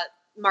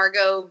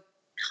Margot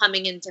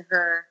coming into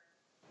her.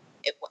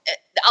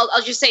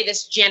 I'll just say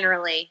this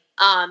generally,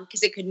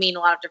 because it could mean a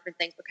lot of different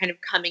things, but kind of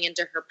coming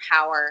into her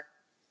power,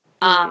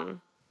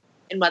 and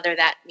whether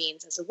that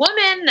means as a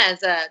woman,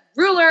 as a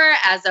ruler,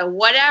 as a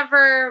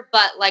whatever.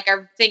 But I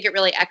think it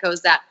really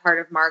echoes that part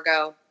of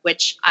Margot,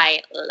 which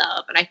I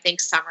love, and I think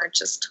Summer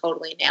just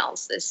totally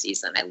nails this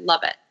season. I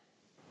love it.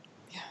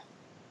 Yeah,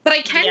 but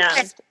I can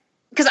say,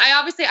 because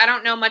I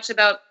don't know much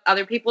about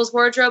other people's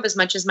wardrobe as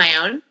much as my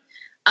own.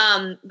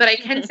 But I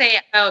can say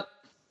about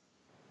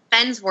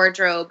Fenn's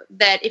wardrobe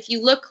that if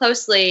you look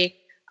closely,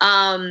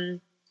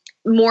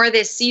 more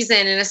this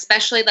season, and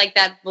especially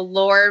that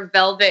velour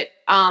velvet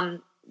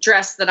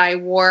dress that I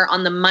wore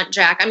on the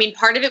Muntjac. I mean,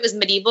 part of it was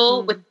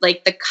medieval with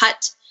the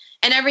cut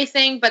and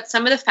everything, but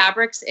some of the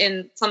fabrics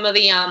in some of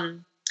the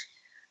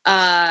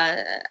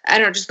I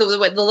don't know, just the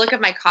look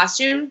of my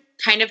costume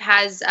kind of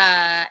has,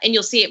 and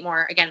you'll see it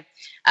more again,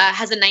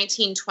 has a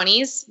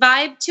 1920s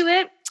vibe to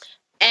it.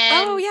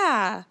 And oh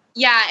yeah.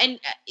 Yeah, and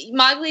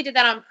Mowgli did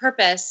that on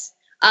purpose,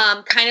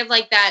 kind of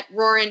like that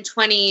roaring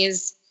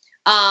 20s,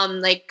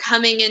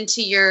 coming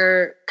into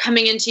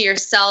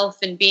yourself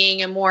and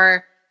being a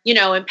more,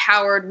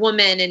 empowered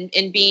woman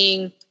and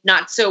being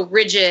not so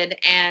rigid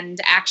and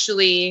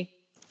actually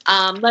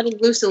letting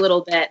loose a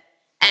little bit.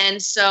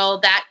 And so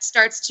that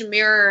starts to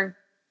mirror.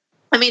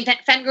 I mean,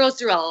 Fenn goes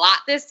through a lot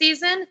this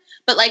season,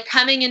 but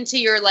coming into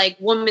your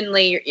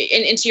womanly,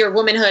 into your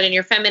womanhood and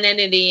your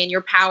femininity and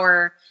your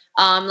power.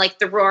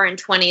 The roaring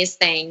 20s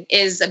thing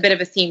is a bit of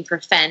a theme for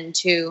Fenn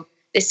too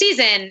this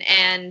season,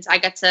 and I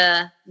got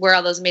to wear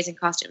all those amazing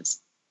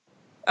costumes.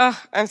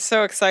 Oh, I'm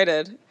so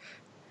excited.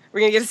 We're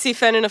gonna get to see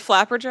Fenn in a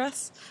flapper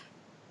dress.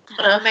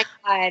 Oh my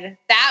god,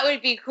 that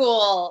would be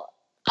cool.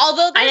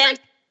 Although there's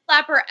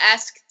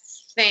flapper-esque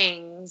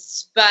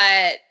things,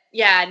 but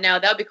yeah, no,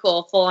 that would be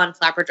cool. Full-on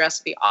flapper dress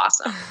would be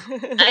awesome.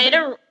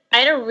 I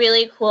had a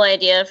really cool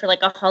idea for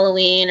a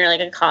Halloween or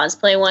a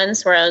cosplay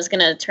once where I was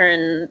gonna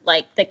turn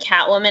the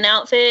Catwoman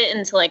outfit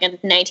into a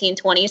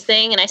 1920s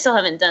thing, and I still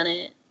haven't done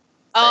it.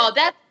 Oh,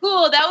 that's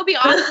cool. That would be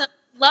awesome.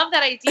 Love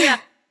that idea.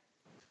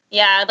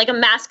 Yeah, a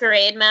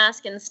masquerade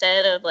mask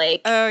instead of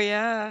oh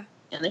yeah,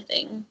 other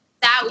thing.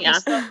 That would be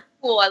so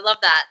cool. I love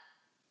that.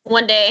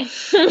 One day.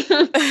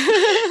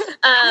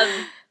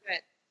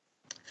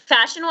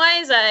 Fashion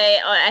wise,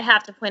 I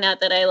have to point out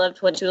that I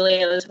loved what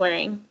Julia was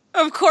wearing.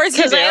 Of course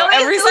you do.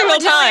 Every single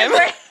time.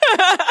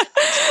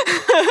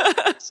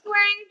 She's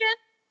wearing again?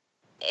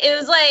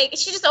 It was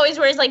she just always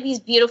wears these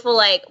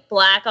beautiful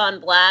black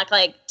on black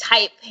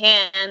tight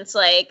pants,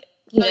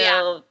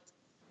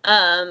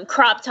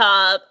 crop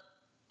top,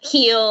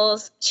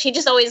 heels. She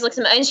just always looks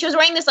and she was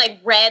wearing this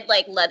red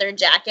leather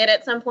jacket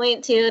at some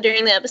point too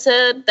during the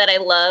episode that I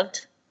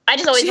loved. I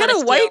just always wanted to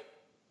steal.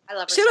 I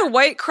love her. She had a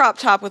white crop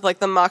top with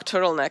the mock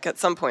turtleneck at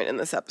some point in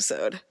this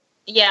episode.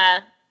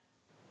 Yeah.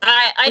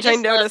 Which I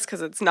noticed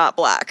because it's not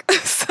black.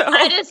 So.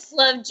 I just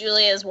love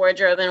Julia's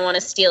wardrobe and want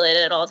to steal it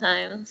at all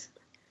times.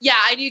 Yeah,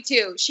 I do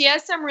too. She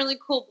has some really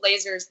cool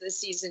blazers this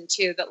season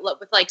too that look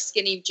with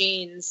skinny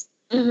jeans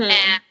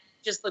and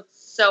just look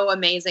so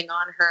amazing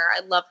on her.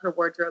 I love her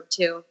wardrobe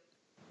too.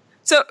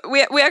 So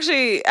we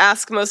actually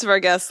ask most of our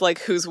guests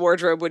whose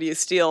wardrobe would you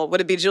steal?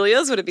 Would it be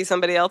Julia's? Would it be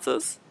somebody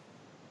else's?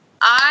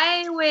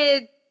 I'd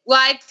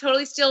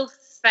totally steal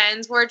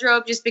Fenn's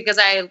wardrobe just because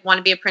I want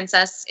to be a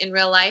princess in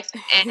real life,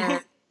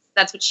 and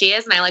that's what she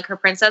is, and I like her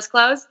princess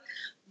clothes.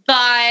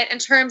 But in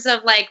terms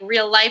of like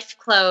real life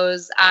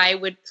clothes, I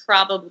would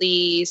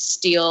probably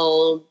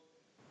steal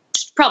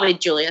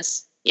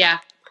Julius. Yeah,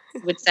 I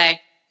would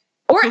say.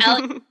 Or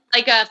Elliot,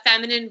 like a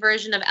feminine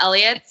version of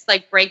Elliot's,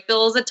 like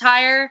Breakbill's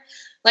attire,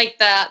 like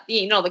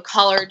the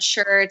collared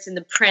shirts and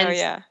the prints. Oh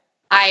yeah.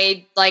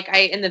 I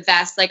in the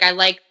vest, like I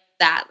like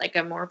that, like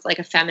a more of like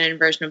a feminine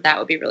version of that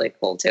would be really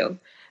cool too.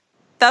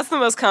 That's the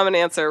most common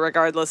answer,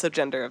 regardless of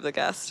gender of the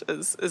guest,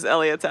 is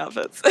Elliot's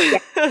outfits.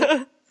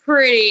 Yeah.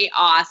 Pretty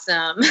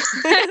awesome.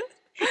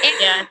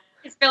 Yeah.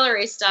 His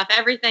fillery stuff,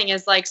 everything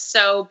is like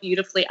so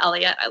beautifully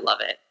Elliot. I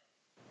love it.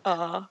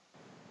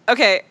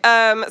 Okay,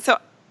 so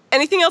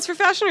anything else for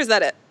fashion, or is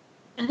that it?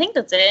 I think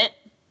that's it.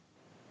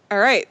 All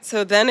right,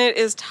 so then it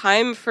is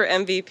time for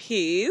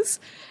MVPs.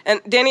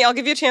 And Danny, I'll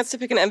give you a chance to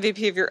pick an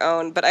MVP of your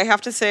own, but I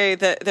have to say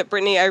that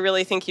Brittany, I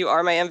really think you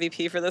are my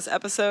MVP for this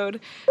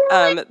episode.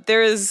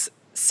 There is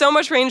so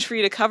much range for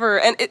you to cover,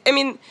 and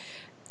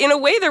in a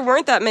way, there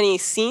weren't that many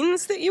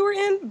scenes that you were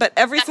in, but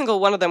every single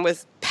one of them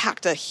was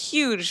packed a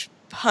huge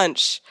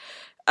punch.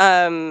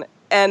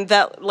 And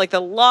that, like the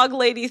log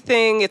lady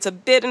thing, it's a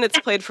bit and it's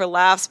played for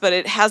laughs, but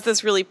it has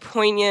this really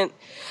poignant.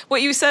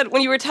 What you said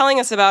when you were telling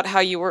us about how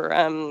you were,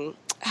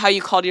 how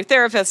you called your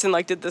therapist and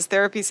like did this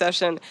therapy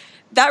session,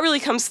 that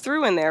really comes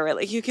through in there, right?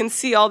 Like you can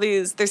see all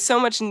these. There's so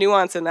much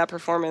nuance in that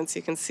performance.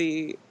 You can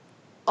see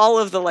all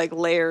of the like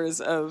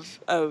layers of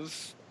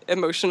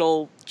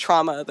emotional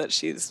trauma that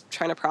she's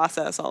trying to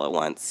process all at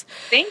once.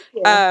 Thank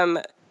you.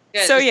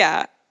 So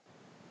yeah,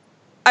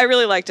 I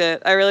really liked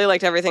it. I really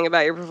liked everything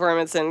about your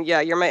performance, and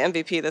yeah, you're my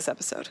MVP this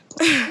episode.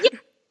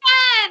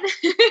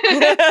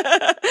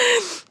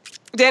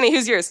 Danny,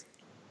 who's yours?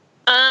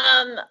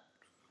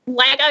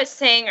 Like I was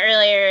saying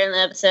earlier in the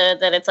episode,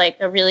 that it's like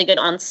a really good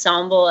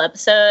ensemble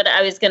episode.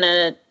 I was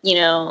gonna,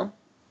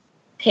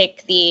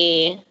 pick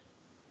the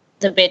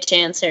bitch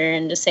answer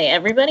and just say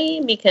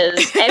everybody,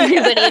 because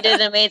everybody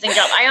did an amazing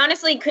job. I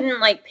honestly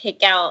couldn't like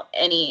pick out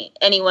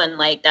anyone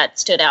like that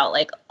stood out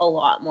like a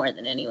lot more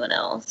than anyone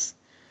else.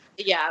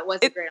 Yeah, it was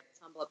a great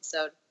ensemble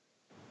episode.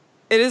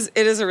 It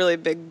is a really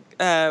big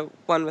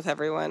one with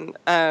everyone.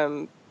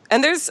 And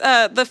there's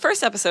the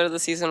first episode of the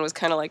season was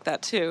kind of like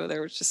that too.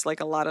 There was just like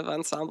a lot of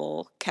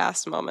ensemble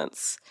cast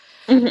moments.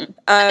 Mm-hmm.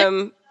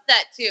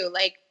 That too.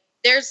 Like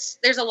there's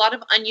a lot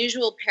of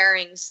unusual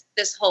pairings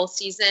this whole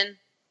season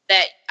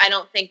that I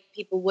don't think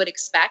people would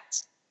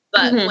expect.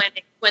 But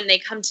when they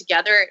come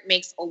together, it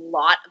makes a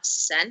lot of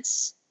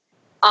sense.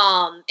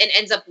 And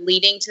ends up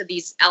leading to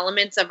these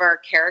elements of our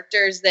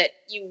characters that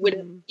you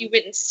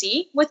wouldn't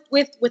see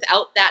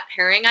without that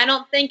pairing, I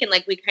don't think. And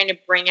like we kind of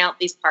bring out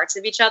these parts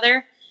of each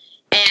other.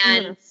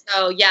 And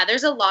so yeah,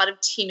 there's a lot of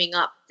teaming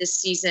up this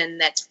season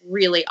that's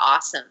really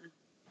awesome.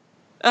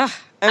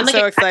 I'm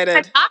so excited.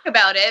 I talk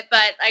about it,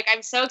 but like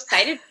I'm so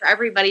excited for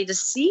everybody to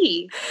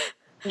see.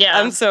 Yeah,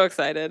 I'm so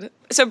excited.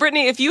 So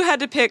Brittany, if you had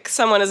to pick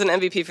someone as an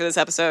MVP for this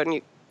episode,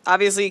 and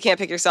obviously you can't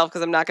pick yourself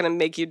because I'm not going to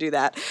make you do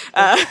that,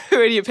 who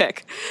do you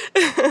pick?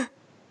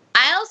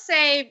 I'll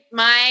say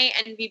my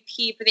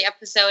MVP for the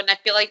episode, and I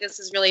feel like this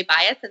is really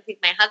biased since he's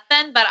my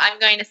husband, but I'm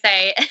going to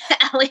say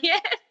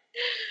Elliot.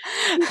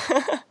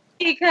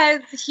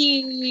 Because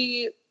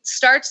he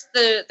starts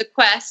the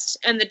quest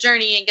and the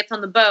journey and gets on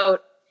the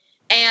boat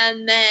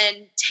and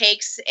then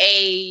takes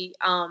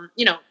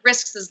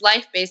risks his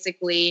life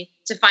basically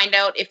to find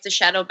out if the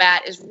Shadow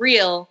Bat is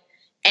real.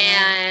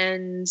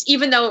 And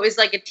even though it was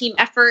like a team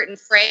effort and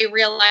Frey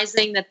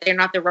realizing that they're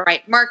not the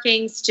right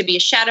markings to be a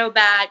Shadow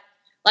Bat,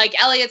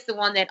 like Elliot's the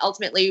one that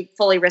ultimately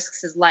fully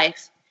risks his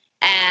life.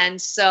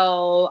 And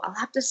so I'll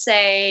have to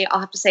say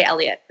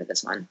Elliot for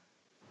this one.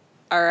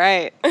 All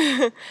right.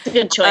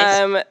 Good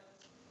choice.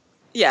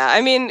 Yeah,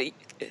 I mean,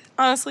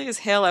 honestly, is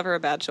Hale ever a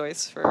bad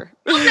choice for...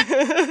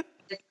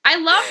 I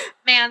love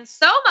man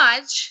so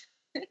much.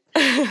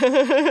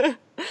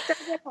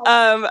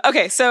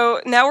 Okay,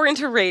 so now we're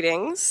into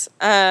ratings.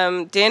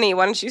 Danny,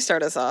 why don't you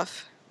start us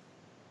off?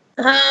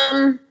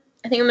 I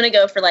think I'm going to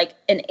go for like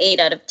an 8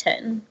 out of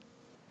 10.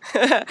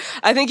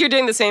 I think you're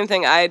doing the same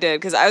thing I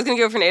did, because I was going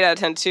to go for an 8 out of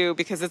 10 too,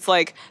 because it's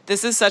like,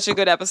 this is such a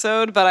good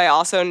episode, but I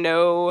also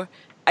know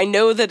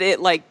that it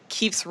like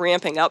keeps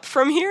ramping up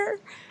from here,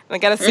 and I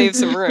got to save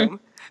some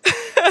room.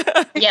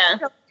 Yeah.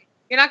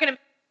 You're not going to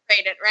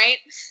rate it, right?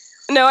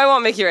 No, I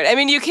won't make you rate it. I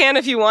mean, you can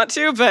if you want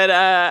to, but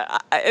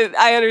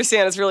I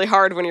understand it's really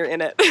hard when you're in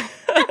it.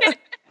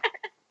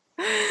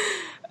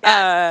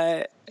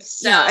 Yeah,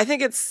 I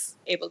think it's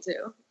able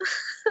to.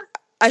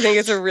 I think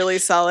it's a really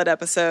solid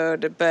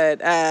episode,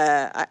 but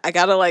I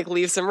gotta like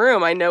leave some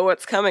room. I know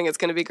what's coming. It's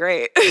gonna be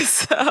great.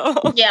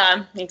 So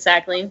yeah,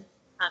 exactly.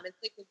 It's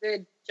like a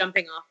good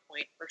jumping off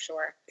point for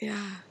sure.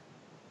 Yeah.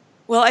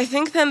 Well, I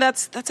think then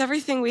that's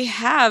everything we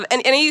have.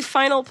 And any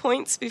final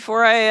points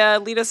before I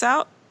lead us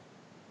out?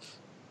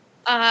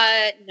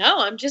 No,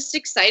 I'm just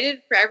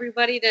excited for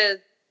everybody to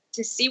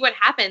see what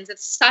happens.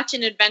 It's such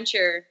an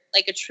adventure,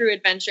 like a true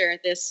adventure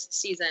this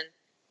season.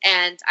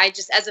 And I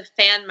just, as a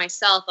fan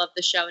myself of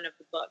the show and of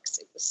the books,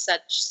 it was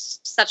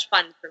such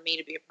fun for me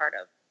to be a part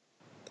of.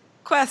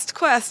 Quest.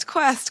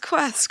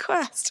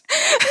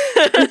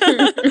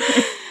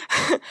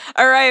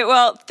 All right.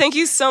 Well, thank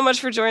you so much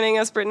for joining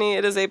us, Brittany.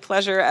 It is a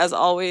pleasure, as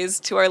always.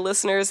 To our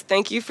listeners,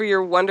 thank you for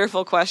your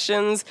wonderful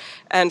questions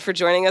and for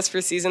joining us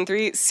for season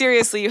 3.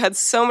 Seriously, you had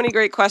so many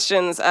great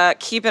questions.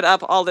 Keep it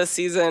up all this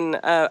season.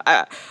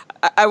 I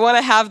want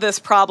to have this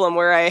problem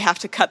where I have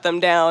to cut them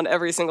down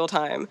every single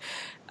time.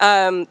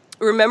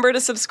 Remember to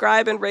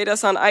subscribe and rate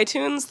us on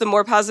iTunes. The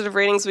more positive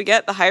ratings we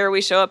get, the higher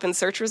we show up in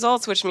search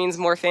results, which means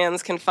more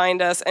fans can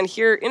find us and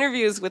hear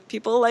interviews with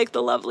people like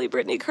the lovely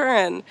Brittany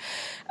Curran.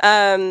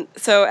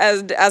 So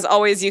as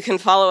always, you can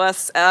follow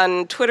us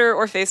on Twitter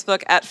or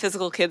Facebook at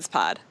Physical Kids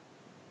Pod.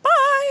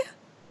 Bye!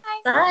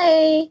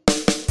 Bye!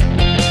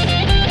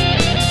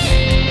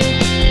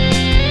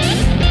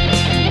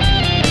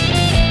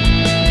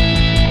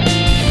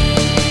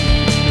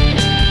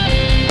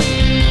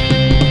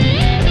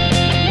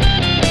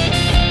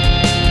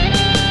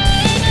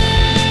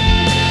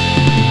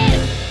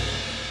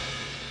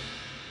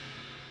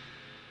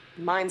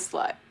 Mind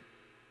slut.